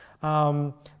change.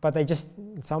 But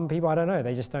some people, I don't know,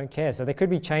 they just don't care. So there could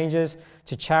be changes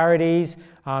to charities,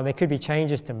 there could be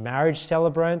changes to marriage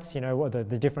celebrants,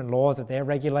 the different laws that they're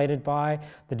regulated by,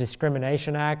 the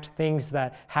Discrimination Act, things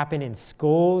that happen in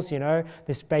schools,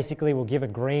 this basically will give a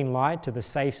green light to the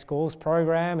Safe Schools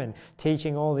program and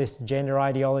teaching all this gender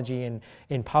ideology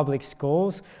in public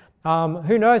schools.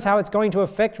 Who knows how it's going to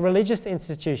affect religious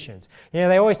institutions?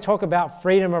 They always talk about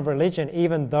freedom of religion,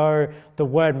 even though the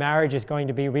word marriage is going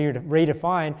to be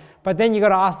redefined. But then you've got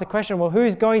to ask the question, well,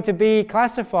 who's going to be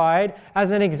classified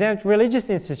as an exempt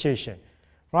religious institution?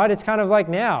 Right? It's kind of like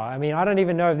now. I mean, I don't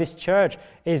even know if this church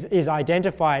is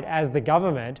identified as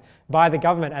by the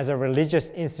government as a religious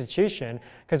institution,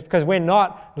 because we're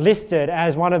not listed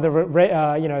as one of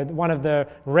the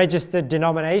registered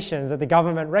denominations that the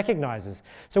government recognizes.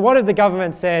 So what if the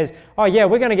government says, oh yeah,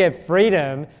 we're going to give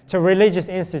freedom to religious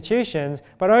institutions,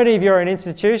 but only if you're an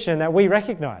institution that we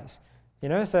recognize?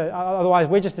 So otherwise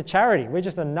we're just a charity. We're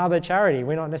just another charity.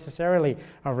 We're not necessarily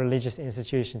a religious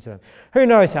institution to them. Who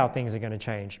knows how things are going to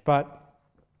change? But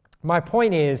my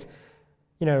point is,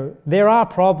 there are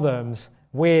problems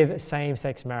with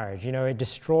same-sex marriage. It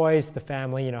destroys the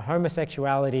family.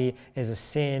 Homosexuality is a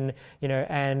sin,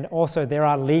 and also there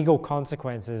are legal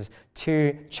consequences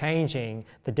to changing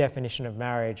the definition of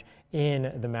marriage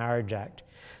in the Marriage Act.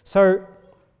 So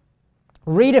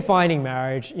redefining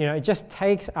marriage, it just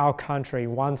takes our country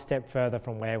one step further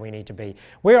from where we need to be.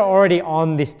 We're already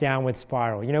on this downward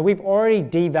spiral. We've already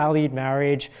devalued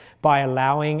marriage by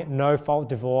allowing no-fault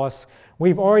divorce.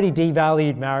 We've already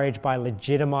devalued marriage by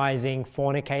legitimizing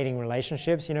fornicating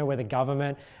relationships, where the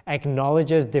government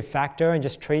acknowledges de facto and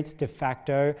just treats de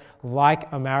facto like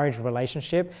a marriage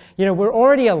relationship. We're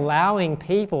already allowing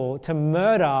people to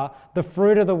murder the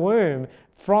fruit of the womb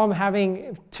from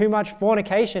having too much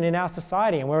fornication in our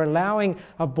society, and we're allowing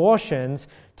abortions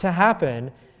to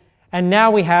happen. And now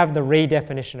we have the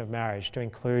redefinition of marriage to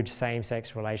include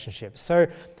same-sex relationships. So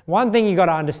one thing you got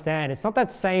to understand, it's not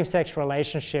that same-sex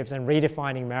relationships and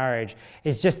redefining marriage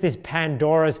is just this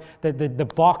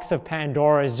the box of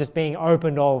Pandora is just being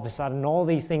opened all of a sudden. All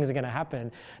these things are going to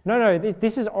happen. No,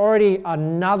 this is already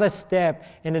another step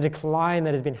in a decline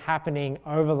that has been happening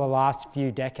over the last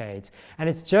few decades. And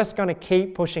it's just going to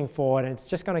keep pushing forward, and it's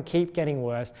just going to keep getting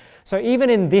worse. So even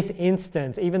in this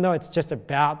instance, even though it's just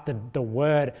about the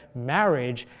word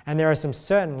marriage, and there are some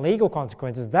certain legal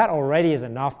consequences, that already is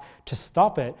enough to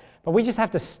stop it. But we just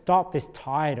have to stop this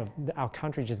tide of our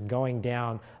country just going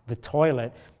down the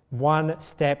toilet one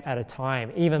step at a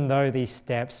time, even though these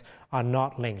steps are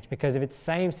not linked. Because if it's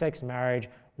same-sex marriage,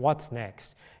 what's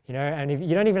next? And if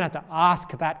you don't even have to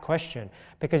ask that question,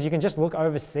 because you can just look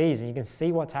overseas and you can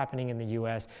see what's happening in the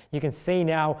US. You can see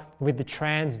now with the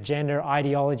transgender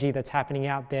ideology that's happening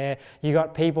out there. You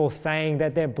got people saying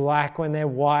that they're black when they're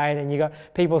white, and you got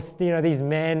people, these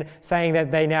men saying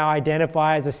that they now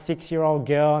identify as a 6-year-old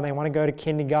girl and they want to go to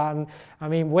kindergarten. I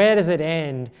mean, where does it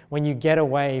end when you get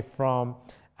away from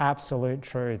absolute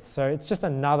truth? So it's just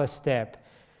another step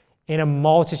in a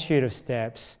multitude of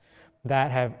steps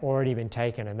that have already been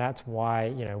taken, and that's why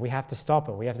we have to stop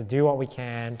it. We have to do what we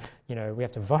can. We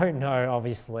have to vote no,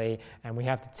 obviously, and we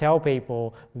have to tell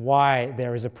people why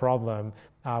there is a problem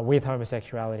with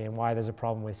homosexuality and why there's a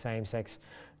problem with same-sex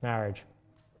marriage.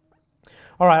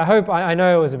 All right, I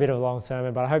know it was a bit of a long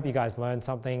sermon, but I hope you guys learned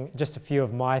something. Just a few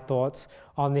of my thoughts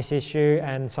on this issue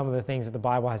and some of the things that the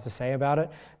Bible has to say about it.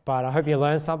 But I hope you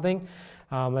learned something.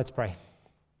 Let's pray.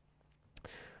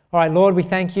 All right, Lord, we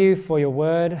thank you for your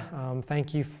word.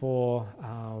 Thank you for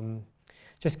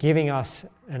just giving us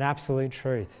an absolute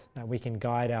truth that we can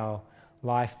guide our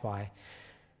life by.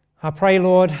 I pray,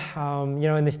 Lord,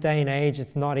 in this day and age,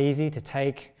 it's not easy to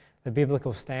take the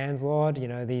biblical stands, Lord.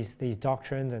 These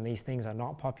doctrines and these things are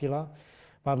not popular.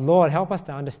 But Lord, help us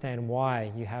to understand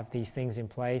why you have these things in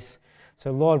place.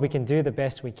 So Lord, we can do the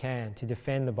best we can to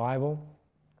defend the Bible,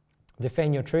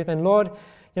 defend your truth. And Lord,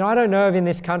 I don't know if in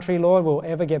this country, Lord, we'll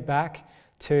ever get back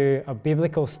to a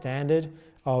biblical standard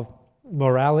of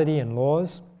morality and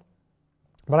laws.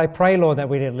 But I pray, Lord, that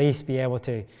we'd at least be able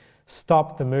to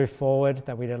stop the move forward,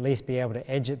 that we'd at least be able to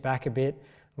edge it back a bit.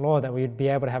 Lord, that we'd be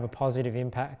able to have a positive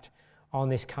impact on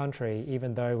this country,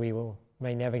 even though we will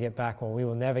never get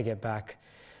back,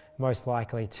 most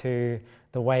likely, to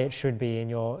the way it should be in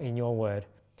your word.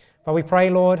 But we pray,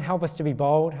 Lord, help us to be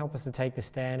bold, help us to take the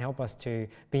stand, help us to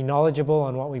be knowledgeable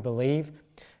on what we believe,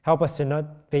 help us to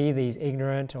not be these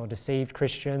ignorant or deceived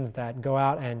Christians that go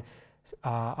out and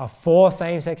are for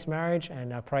same-sex marriage.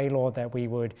 And I pray, Lord, that we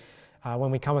would, when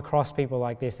we come across people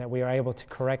like this, that we are able to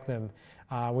correct them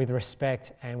with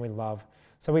respect and with love.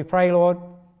 So we pray, Lord,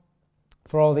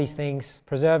 for all these things.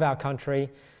 Preserve our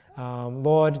country.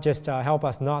 Lord, just help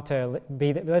us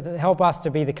help us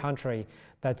to be the country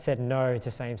that said no to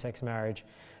same-sex marriage.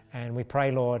 And we pray,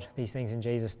 Lord, these things in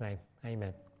Jesus' name.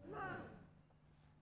 Amen.